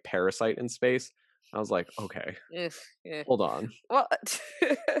called it like Parasite in space. I was like, okay, Ugh, yeah. hold on. Well,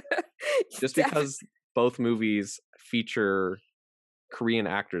 Just def- because both movies feature Korean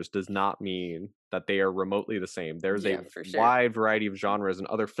actors does not mean that they are remotely the same. There's a yeah, for sure. wide variety of genres and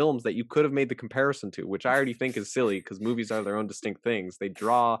other films that you could have made the comparison to, which I already think is silly because movies are their own distinct things. They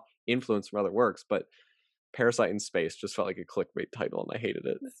draw influence from other works, but Parasite in Space just felt like a clickbait title and I hated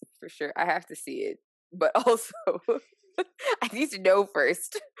it. For sure. I have to see it. But also, I need to know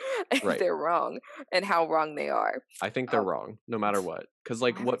first if Right. they're wrong and how wrong they are. I think they're Um, wrong no matter what. Cuz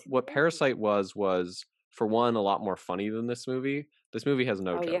like I have what to see. Parasite was for one a lot more funny than this movie. This movie has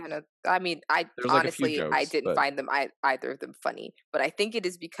no Oh yeah, jokes. no. I mean, I There's like a few honestly I jokes, didn't but find them either of them funny, but I think it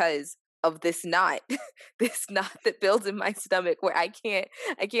is because of this knot, this knot that builds in my stomach where I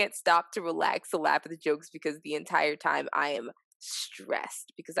can't stop to relax to laugh at the jokes because the entire time I am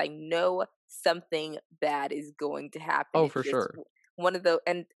stressed because I know something bad is going to happen. oh, It's for just sure. one of the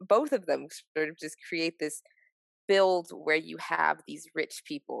and both of them sort of just create this build where you have these rich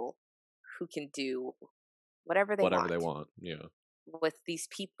people who can do whatever they Whatever want they want. Yeah. with these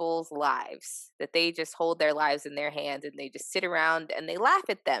people's lives, that they just hold their lives in their hands and they just sit around and they laugh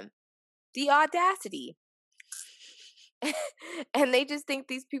at them. The audacity. And they just think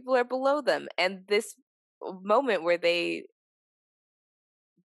these people are below them. And this moment where they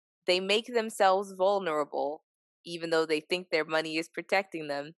make themselves vulnerable even though they think their money is protecting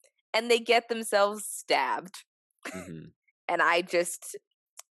them and they get themselves stabbed. Mhm. And I just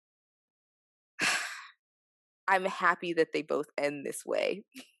I'm happy that they both end this way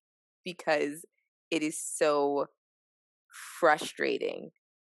because it is so frustrating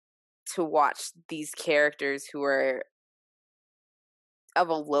to watch these characters who are of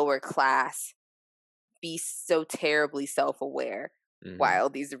a lower class be so terribly self-aware Mhm. while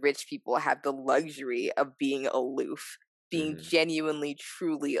these rich people have the luxury of being aloof, being Mhm. genuinely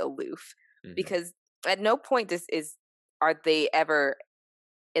truly aloof, Mhm. because at no point are they ever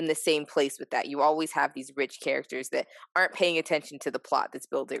in the same place with that. You always have these rich characters that aren't paying attention to the plot that's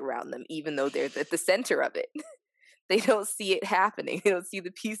building around them even though they're at the center of it. They don't see it happening. They don't see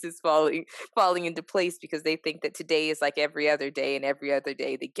the pieces falling into place because they think that today is like every other day, and every other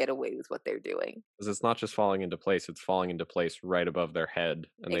day they get away with what they're doing. 'Cause it's not just falling into place, it's falling into place right above their head,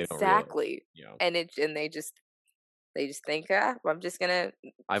 and they don't realize. Exactly. Yeah. And they just think, ah,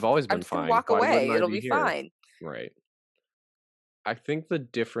 I've always I'm been just gonna fine. walk Why wouldn't away. I It'll be be here? fine. Right. I think the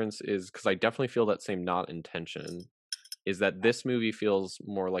difference is because I definitely feel that same not intention, is that this movie feels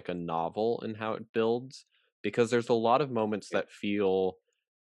more like a novel in how it builds, because there's a lot of moments Sure. that feel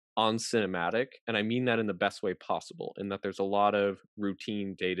uncinematic, and I mean that in the best way possible, in that there's a lot of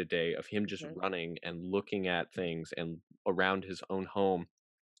routine day to day of him just Mhm. running and looking at things and around his own home,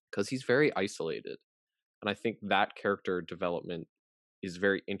 because he's very isolated. And I think that character development is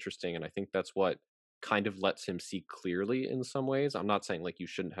very interesting, and I think that's what kind of lets him see clearly in some ways. I'm not saying like you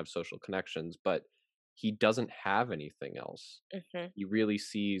shouldn't have social connections, but he doesn't have anything else. Mhm. He really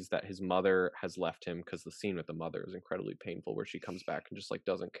sees that his mother has left him because the scene with the mother is incredibly painful where she comes back and just like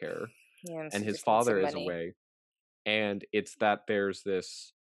doesn't care. Yeah, and And she his just needs father some is money. away. And it's that there's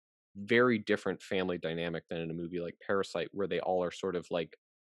this very different family dynamic than in a movie like Parasite, where they all are sort of like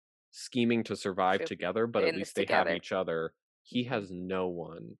scheming to survive Sure. together, but They're at in this least they have together. each other. he Mhm. has no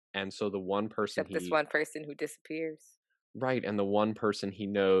one. And so the one person Except this he one person who disappears. right, and the one person he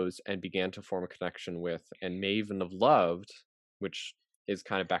knows and began to form a connection with and may even have loved, which is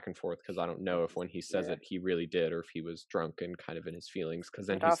kind of back and forth because I don't know if when he says Yeah. it he really did or if he was drunk and kind of in his feelings. Because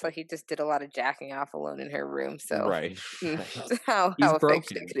then But he also, said, he just did a lot of jacking off alone in her room, so right, mm, right. He's how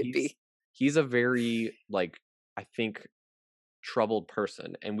affectionate broken. could it be? He's a very, like, I think, troubled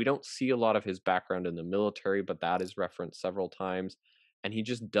person, and we don't see a lot of his background in the military, but that is referenced several times, and he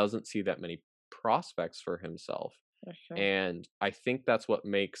just doesn't see that many prospects for himself. Mhm. And I think that's what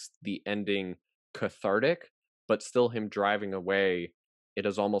makes the ending cathartic, but still him driving away, it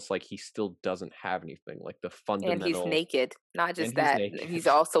is almost like he still doesn't have anything, like the And he's fundamental naked. Not and just he's that, naked. he's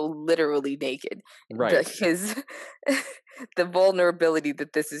also literally naked. The Right, his the vulnerability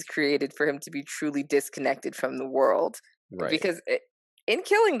that this has created for him to be truly disconnected from the world. right. Because in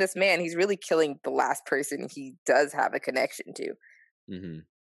killing this man, he's really killing the last person he does have a connection to. Mhm.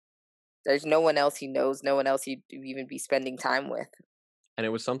 There's no one else he knows, no one else he'd even be spending time with. And it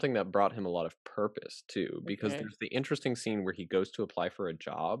was something that brought him a lot of purpose too, because Hmm. there's the interesting scene where he goes to apply for a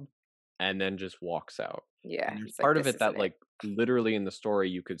job and then just walks out. Yeah, And there's he's like, part of this it that, isn't it. like, literally in the story,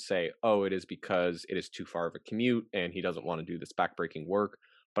 you could say, oh, it is because it is too far of a commute and he doesn't want to do this backbreaking work.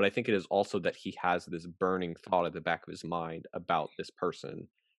 But I think it is also that he has this burning thought at the back of his mind about this person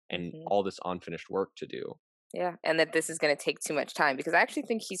and Hmm. all this unfinished work to do. Yeah, and that this is going to take too much time because I actually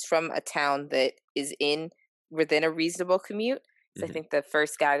think he's from a town that is in within a reasonable commute. So I Hmm. think the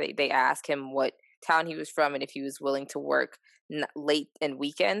first guy they asked him what town he was from and if he was willing to work late and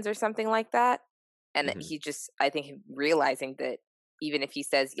weekends or something like that, and Hmm. he just I think realizing that even if he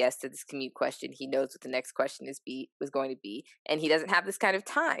says yes to this commute question, he knows what the next question is be was going to be, and he doesn't have this kind of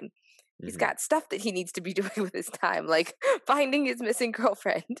time. He's Hmm. got stuff that he needs to be doing with his time, like finding his missing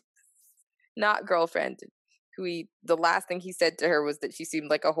girlfriend, not girlfriend, who he the last thing he said to her was that she seemed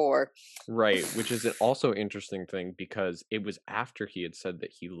like a whore. Right, which is an also interesting thing because it was after he had said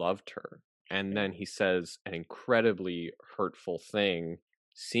that he loved her, and then he says an incredibly hurtful thing,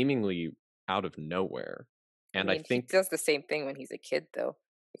 seemingly out of nowhere. I And I mean, he think does the same thing when he's a kid, though,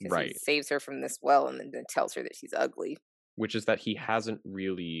 because he right, saves her from this well and then tells her that she's ugly. which is that he hasn't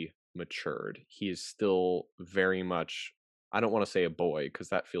really matured. He is still very much I don't want to say a boy because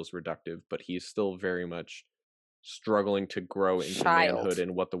that feels reductive, but he is still very much struggling to grow into manhood Child.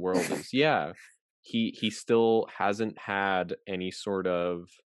 and what the world is. Yeah. He still hasn't had any sort of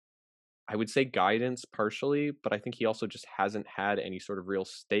I would say guidance partially, but I think he also just hasn't had any sort of real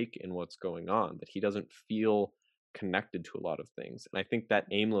stake in what's going on, that he doesn't feel connected to a lot of things. And I think that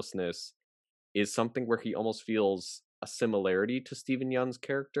aimlessness is something where he almost feels a similarity to Stephen Young's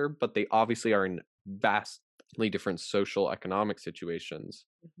character, but they obviously are in vastly different social economic situations.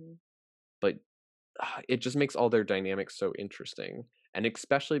 Mhm. But it just makes all their dynamics so interesting. And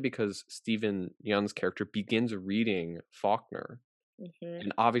especially because Stephen Young's character begins reading Faulkner. Mhm.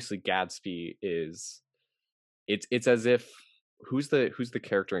 And obviously Gadsby is it's as if who's the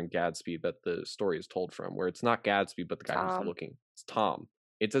character in Gadsby that the story is told from, where it's not Gadsby, but the guy who's Tom. looking. It's Tom.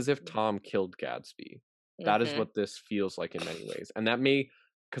 It's as if Tom killed Gadsby. That is Mhm. what this feels like in many ways. And that may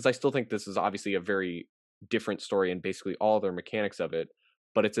because I still think this is obviously a very different story and basically all their mechanics of it,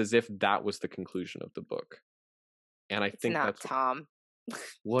 but it's as if that was the conclusion of the book. And I It's think not that's Tom.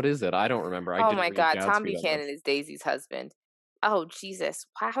 what is it? I don't remember. I Oh didn't my read god, Tom Gadsby that Buchanan much. is Daisy's husband. Oh Jesus,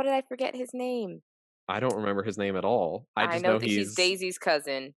 how did I forget his name? I don't remember his name at all. I I just know know that he's he's Daisy's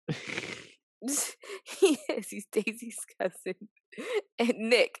cousin. He is. He's Daisy's cousin. And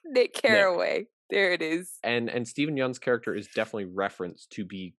Nick Nick. Carraway. There it is. And Stephen Young's character is definitely referenced to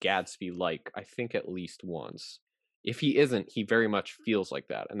be Gadsby like, I think at least once. If he isn't, he very much feels like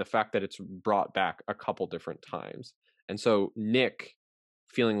that. And the fact that it's brought back a couple different times. And so Nick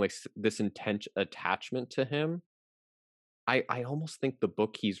feeling like this intense attachment to him, I almost think the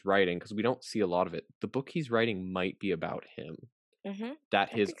book he's writing, because we don't see a lot of it, the book he's writing might be about him. Mhm.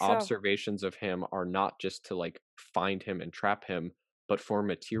 That I his think so. observations of him are not just to like find him and trap him, but for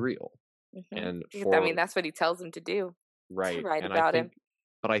material Mhm. and I mean, for that's what he tells him to do, to right. write And I about him. think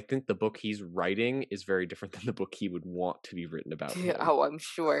but I think the book he's writing is very different than the book he would want to be written about him. Oh, I'm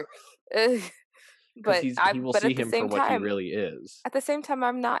sure. Ugh. Because But he will but see him for what he really is. at the same time,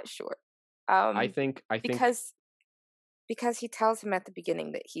 I'm not sure. I Um, think I think because he tells him at the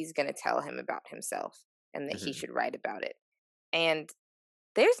beginning that he's gonna tell him about himself and that he mhm, should write about it. And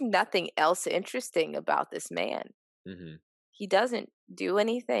there's nothing else interesting about this man. mhm. He doesn't do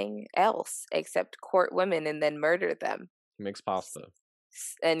anything else except court women and then murder them. He makes pasta.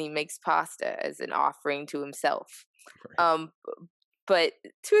 And he makes pasta as an offering to himself. Right. Um, but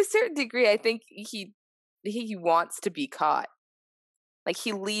to a certain degree, I think he he wants to be caught. Like,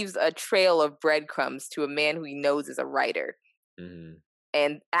 he leaves a trail of breadcrumbs to a man who he knows is a writer Mhm.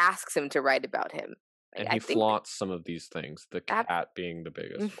 and asks him to write about him. Like, And I he think flaunts some of these things, the ab cat being the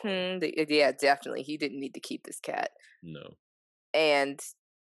biggest one. mhm, yeah, definitely, he didn't need to keep this cat, No. and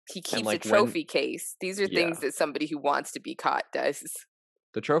he And, keeps a like, when trophy case. These are things yeah. that somebody who wants to be caught does.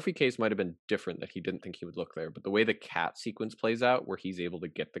 The trophy case might have been different that he didn't think he would look there, but the way the cat sequence plays out where he's able to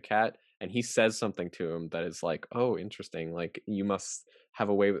get the cat and he says something to him that is like, "Oh, interesting. Like you must have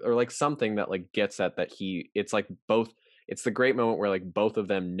a way," or like something that like gets at that he it's like both it's the great moment where like both of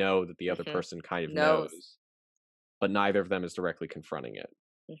them know that the other Mhm. person kind of Knows. knows, but neither of them is directly confronting it.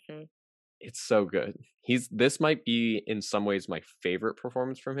 Mhm. It's so good. He's this might be in some ways my favorite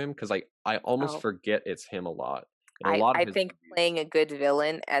performance from him because I almost Oh, forget it's him a lot. In a I lot of I his think movies. playing a good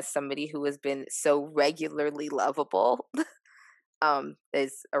villain as somebody who has been so regularly lovable,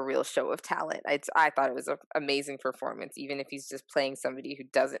 is a real show of talent. I thought it was an amazing performance, even if he's just playing somebody who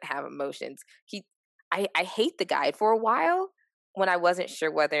doesn't have emotions. I hate the guy for a while when I wasn't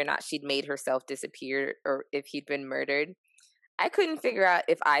sure whether or not she'd made herself disappear or if he'd been murdered. I couldn't figure out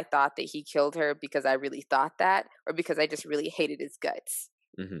if I thought that he killed her because I really thought that or because I just really hated his guts.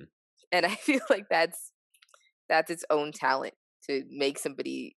 Mhm. And I feel like that's its own talent to make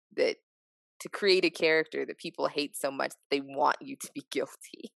somebody that to create a character that people hate so much that they want you to be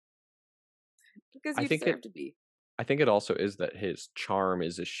guilty because I you think it deserve to be. I think it also is that his charm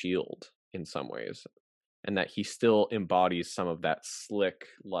is a shield in some ways, and that he still embodies some of that slick,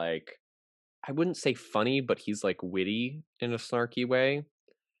 like I wouldn't say funny, but he's like witty in a snarky way,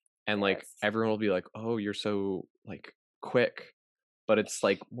 and like Yes. everyone will be like, "Oh, you're so like quick," but it's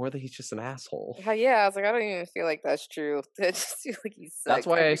like more that he's just an asshole. Yeah, I was like, I don't even feel like that's true. I just feel like he That's sucks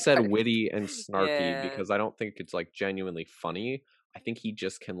why I every said time. witty and snarky Yeah, because I don't think it's like genuinely funny. I think he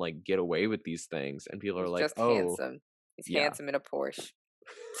just can like get away with these things, and people are he's like, just "Oh, handsome. He's yeah, handsome in a Porsche.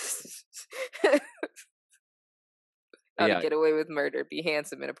 How to yeah." get away with murder? Be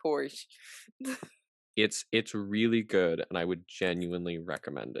handsome in a Porsche. It's really good, and I would genuinely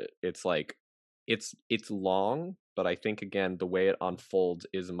recommend it. It's like it's long, but I think again the way it unfolds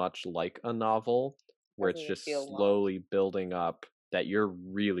is much like a novel where Doesn't it's even just feel long. slowly building up that you're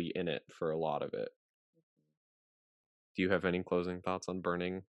really in it for a lot of it. Do you have any closing thoughts on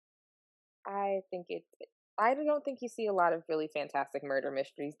Burning? I think it's. I don't think you see a lot of really fantastic murder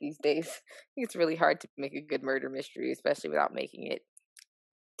mysteries these days. I think it's really hard to make a good murder mystery, especially without making it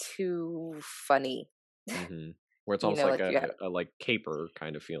too funny. Mhm. Where it's You almost know, like like you have. a like caper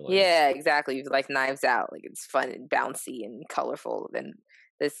kind of feeling. Yeah, exactly. It's like Knives Out. Like it's fun and bouncy and colorful. And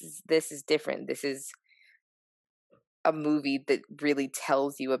this is different. This is a movie that really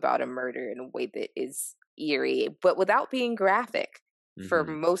tells you about a murder in a way that is eerie, but without being graphic for Mhm.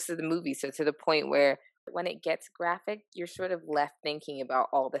 most of the movie. So to the point where when it gets graphic, you're sort of left thinking about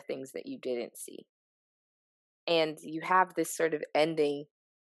all the things that you didn't see. And you have this sort of ending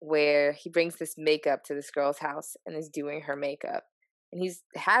where he brings this makeup to this girl's house and is doing her makeup. And he's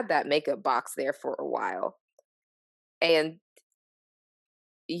had that makeup box there for a while. And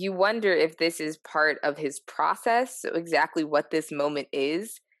you wonder if this is part of his process, so exactly what this moment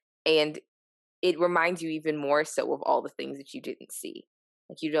is. And it reminds you even more so of all the things that you didn't see.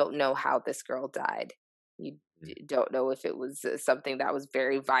 Like you don't know how this girl died. You Mm. don't know if it was something that was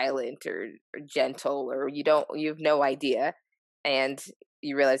very violent or gentle, or you have no idea. And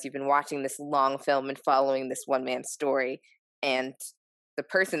you realize you've been watching this long film and following this one man's story, and the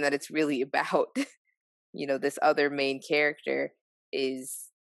person that it's really about, this other main character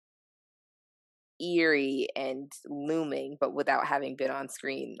is eerie and looming, but without having been on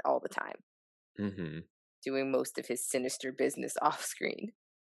screen all the time, Mhm. doing most of his sinister business off screen.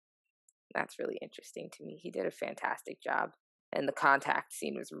 That's really interesting to me. He did a fantastic job. And the contact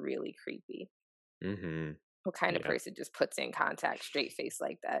scene was really creepy. Mhm. What kind of Yeah. person just puts in contact straight face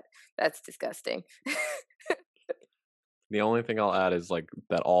like that? That's disgusting. The only thing I'll add is like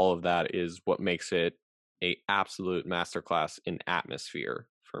that all of that is what makes it a absolute masterclass in atmosphere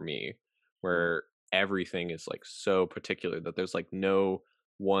for me, Mm. where everything is like so particular that there's like no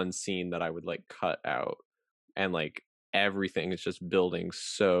one scene that I would like cut out. And like everything is just building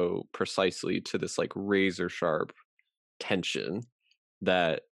so precisely to this like razor sharp tension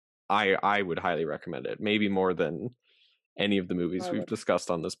that I would highly recommend it. Maybe more than any of the movies I we've would.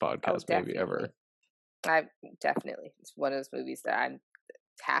 discussed on this Oh, podcast, maybe definitely. ever. I definitely. It's one of those movies that I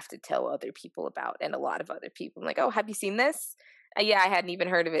have to tell other people about, and a lot of other people. I'm like, oh, have you seen this? Yeah, I hadn't even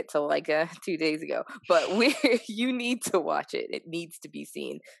heard of it till like 2 days ago. But we, you need to watch it. It needs to be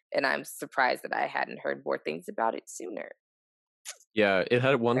seen, and I'm surprised that I hadn't heard more things about it sooner. Yeah, it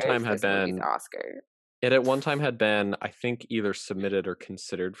had one Where time is had this movie's been Oscar? It at one time had been, I think, either submitted or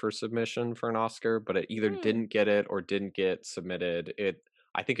considered for submission for an Oscar, but it either Hmm, didn't get it or didn't get submitted.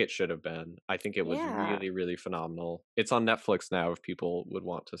 I think it should have been. I think it was yeah, really, really phenomenal. It's on Netflix now if people would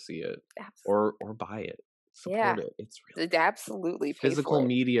want to see it abs- or buy it. Support yeah, it. It's really absolutely pay physical for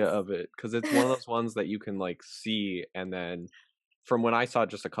it. media of it because it's one of those ones that you can like see and then from when I saw it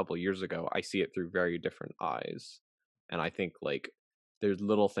just a couple years ago, I see it through very different eyes. And I think like there's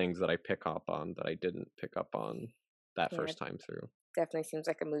little things that I pick up on that I didn't pick up on that Yeah, first time through. definitely seems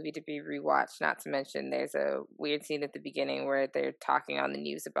like a movie to be rewatched. Not to mention, there's a weird scene at the beginning where they're talking on the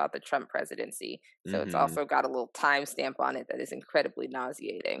news about the Trump presidency. So it's Mhm. also got a little timestamp on it that is incredibly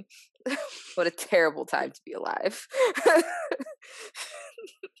nauseating. What a terrible time to be alive.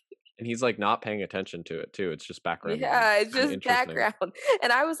 And he's like not paying attention to it too. It's just background noise. Yeah, It's it's kind of just interesting. background.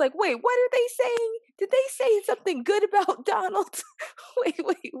 And I was like, wait, what are they saying? Did they say something good about Donald?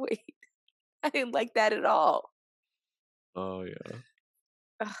 Wait. I didn't like that at all. Oh yeah.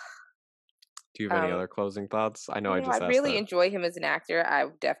 Ugh. Do you have any Um, other closing thoughts? I know I I just asked really that. enjoy him as an actor. I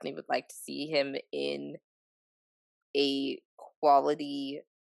definitely would like to see him in a quality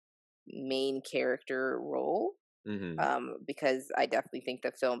main character role. Mhm. Because I definitely think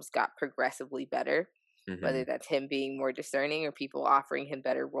the films got progressively better. Whether Mhm. that's him being more discerning or people offering him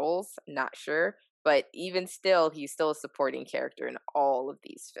better roles, not sure. But even still, he's still a supporting character in all of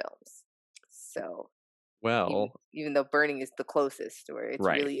these films. So Well, even though Burning is the closest, where it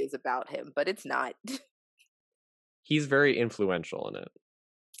right. really is about him, but it's not. He's very influential in it.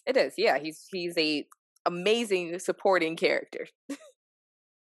 It is, yeah. He's a amazing supporting character,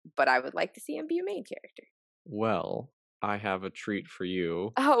 but I would like to see him be a main character. Well, I have a treat for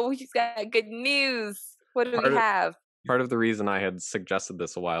you. Oh, we just got good news. What do we Part of have? part of the reason I had suggested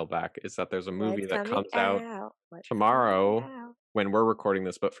this a while back is that there's a movie What's that coming comes out out? What's coming tomorrow out? when we're recording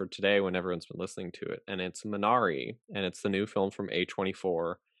this, but for today when everyone's been listening to it, and it's Minari, and it's the new film from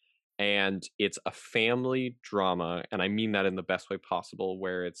A24, and it's a family drama, and I mean that in the best way possible,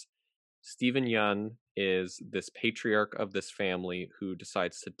 where it's Stephen Yeun is this patriarch of this family who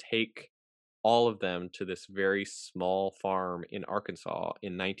decides to take all of them to this very small farm in Arkansas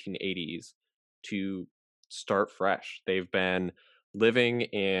in 1980s to start fresh. They've been living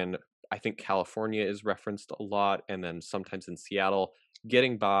in I think California is referenced a lot and then sometimes in Seattle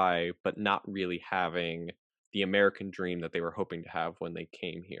getting by but not really having the American dream that they were hoping to have when they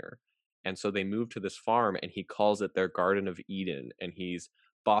came here. And so they moved to this farm and he calls it their Garden of Eden and he's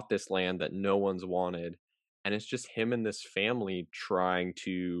bought this land that no one's wanted and it's just him and this family trying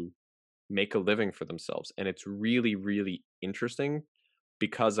to make a living for themselves. And it's really, really interesting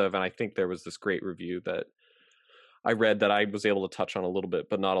because of, and I think there was this great review that I read that I was able to touch on a little bit,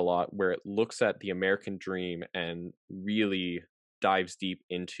 but not a lot, where it looks at the American dream and really dives deep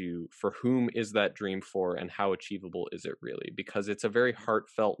into for whom is that dream for and how achievable is it really? Because it's a very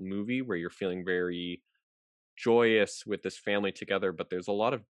heartfelt movie where you're feeling very joyous with this family together, but there's a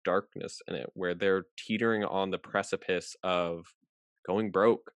lot of darkness in it where they're teetering on the precipice of going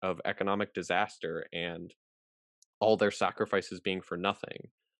broke, of economic disaster, and all their sacrifices being for nothing.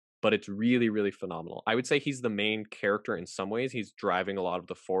 But it's really, really phenomenal. I would say he's the main character in some ways. He's driving a lot of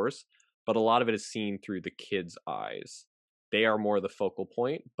the force, but a lot of it is seen through the kids' eyes. They are more the focal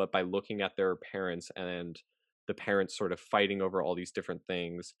point, but by looking at their parents and the parents sort of fighting over all these different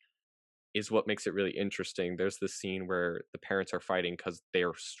things, is what makes it really interesting. There's this scene where the parents are fighting because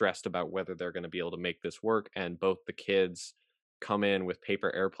they're stressed about whether they're going to be able to make this work, and both the kids come in with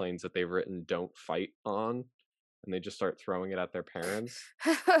paper airplanes that they've written "Don't fight" on, and they just start throwing it at their parents.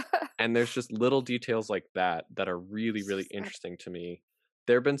 And there's just little details like that that are really, So really sad. interesting to me.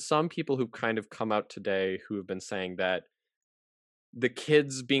 There have been some people who've kind of come out today who have been saying that the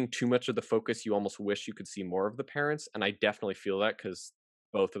kids being too much of the focus, you almost wish you could see more of the parents, and I definitely feel that because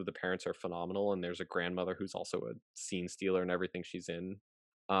both of the parents are phenomenal, and there's a grandmother who's also a scene stealer in everything she's in.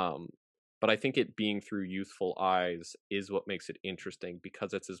 Um, but I think it being through youthful eyes is what makes it interesting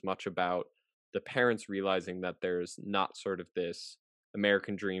because it's as much about the parents realizing that there's not sort of this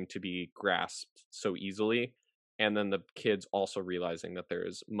American dream to be grasped so easily, and then the kids also realizing that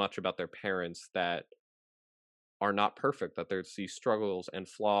there's much about their parents that are not perfect, that there's these struggles and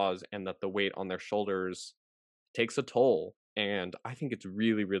flaws, and that the weight on their shoulders takes a toll. And I think it's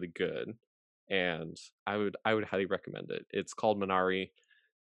really, really good. And I would highly recommend it. It's called Minari,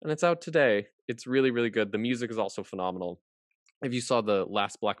 and it's out today. It's really, really good. The music is also phenomenal. If you saw the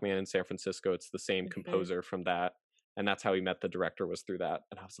Last Black Man in San Francisco, it's the same Mhm. composer from that, and that's how he met the director was through that.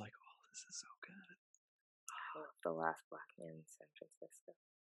 And I was like, oh, this is so good. I love The Last Black Man in San Francisco.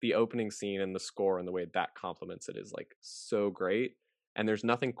 The opening scene and the score and the way that complements it is like so great. And there's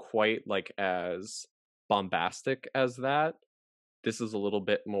nothing quite like as bombastic as that. This is a little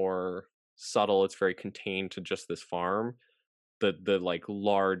bit more subtle. It's very contained to just this farm. The like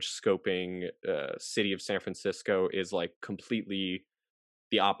large scoping city of San Francisco is like completely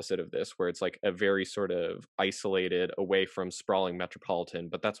the opposite of this, where it's like a very sort of isolated, away from sprawling metropolitan,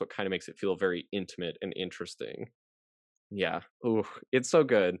 but that's what kind of makes it feel very intimate and interesting. Yeah. Ooh, it's so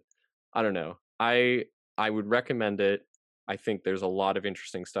good. I don't know. I would recommend it. I think there's a lot of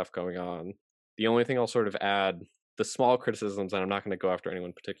interesting stuff going on. The only thing I'll sort of add, the small criticisms, and I'm not going to go after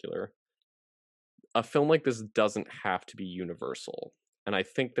anyone particular. A film like this doesn't have to be universal. And I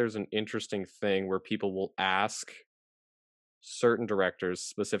think there's an interesting thing where people will ask certain directors,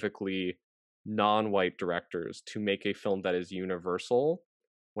 specifically non-white directors, to make a film that is universal,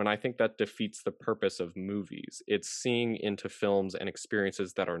 when I think that defeats the purpose of movies. It's seeing into films and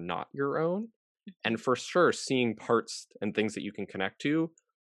experiences that are not your own, and for sure seeing parts and things that you can connect to,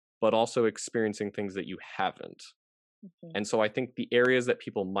 but also experiencing things that you haven't. Mhm. And so I think the areas that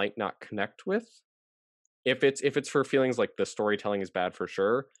people might not connect with, if it's for feelings like the storytelling is bad, for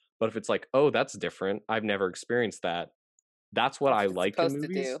sure, but if it's like, oh, that's different, I've never experienced that, that's what That's I what it's like in supposed to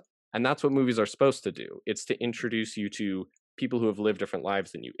movies, do. and that's what movies are supposed to do. It's to introduce you to people who have lived different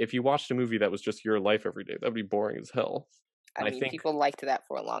lives than you. If you watched a movie that was just your life every day, that'd be boring as hell. I And I mean, think people liked that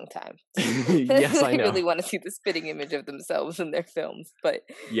for a long time. yes, I They know. really want to see the spitting image of themselves in their films, but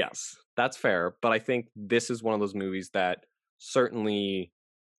Yes, that's fair, but I think this is one of those movies that certainly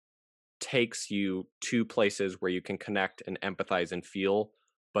takes you to places where you can connect and empathize and feel,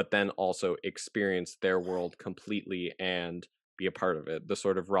 but then also experience their world completely and be a part of it. The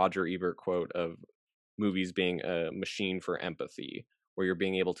sort of Roger Ebert quote of movies being a machine for empathy, where you're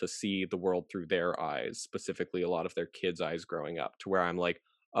being able to see the world through their eyes, specifically a lot of their kids' eyes growing up, to where I'm like,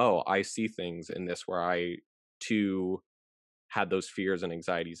 oh, I see things in this where I too had those fears and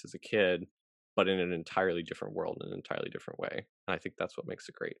anxieties as a kid, but in an entirely different world, in an entirely different way. And I think that's what makes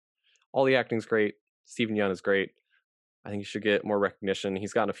it great. All the acting's great. Stephen Yeun is great. I think he should get more recognition.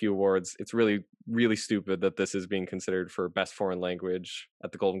 He's gotten a few awards. It's really, really stupid that this is being considered for best foreign language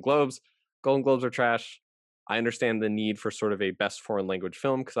at the Golden Globes. Golden Globes are trash. I understand the need for sort of a best foreign language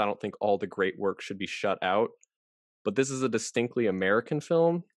film because I don't think all the great work should be shut out. But this is a distinctly American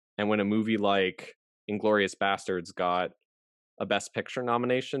film. And when a movie like Inglorious Bastards got a Best Picture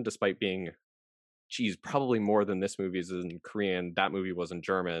nomination, despite being, geez, probably more than this movie is in Korean, that movie was in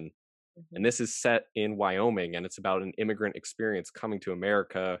German, mhm, and this is set in Wyoming, and it's about an immigrant experience coming to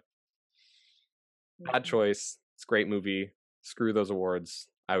America. Bad mhm. choice. It's a great movie. Screw those awards.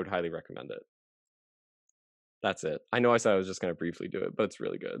 I would highly recommend it. That's it. I know I said I was just going to briefly do it, but it's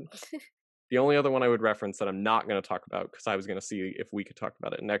really good. The only other one I would reference that I'm not going to talk about because I was going to see if we could talk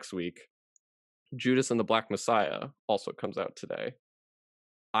about it next week, Judas and the Black Messiah, also comes out today.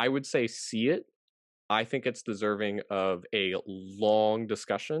 I would say see it. I think it's deserving of a long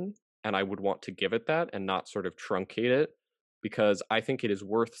discussion, and I would want to give it that and not sort of truncate it because I think it is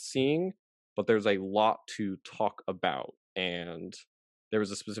worth seeing, but there's a lot to talk about. And there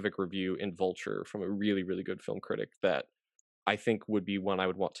was a specific review in Vulture from a really, really good film critic that I think would be one I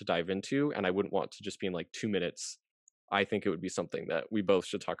would want to dive into, and I wouldn't want to just be in like 2 minutes. I think it would be something that we both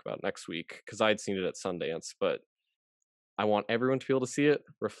should talk about next week because I'd seen it at Sundance, but I want everyone to be able to see it,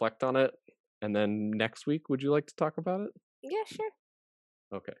 reflect on it, and then next week, would you like to talk about it? Yeah, sure.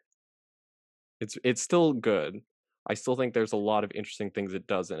 Okay. It's still good. I still think there's a lot of interesting things it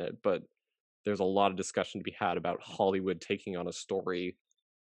does in it, but there's a lot of discussion to be had about Hollywood taking on a story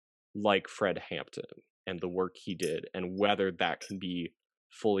like Fred Hampton and the work he did and whether that can be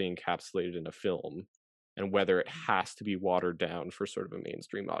fully encapsulated in a film and whether it has to be watered down for sort of a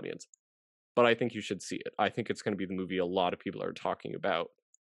mainstream audience. But I think you should see it. I think it's going to be the movie a lot of people are talking about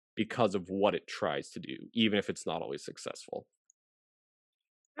because of what it tries to do, even if it's not always successful.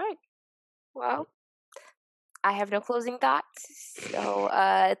 All right. Well, I have no closing thoughts. So,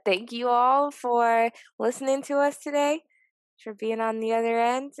 thank you all for listening to us today, for being on the other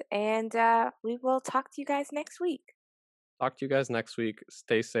end, and we will talk to you guys next week. Talk to you guys next week.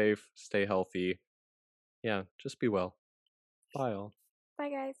 Stay safe, stay healthy. Yeah, just be well. Bye, all. Bye,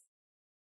 guys.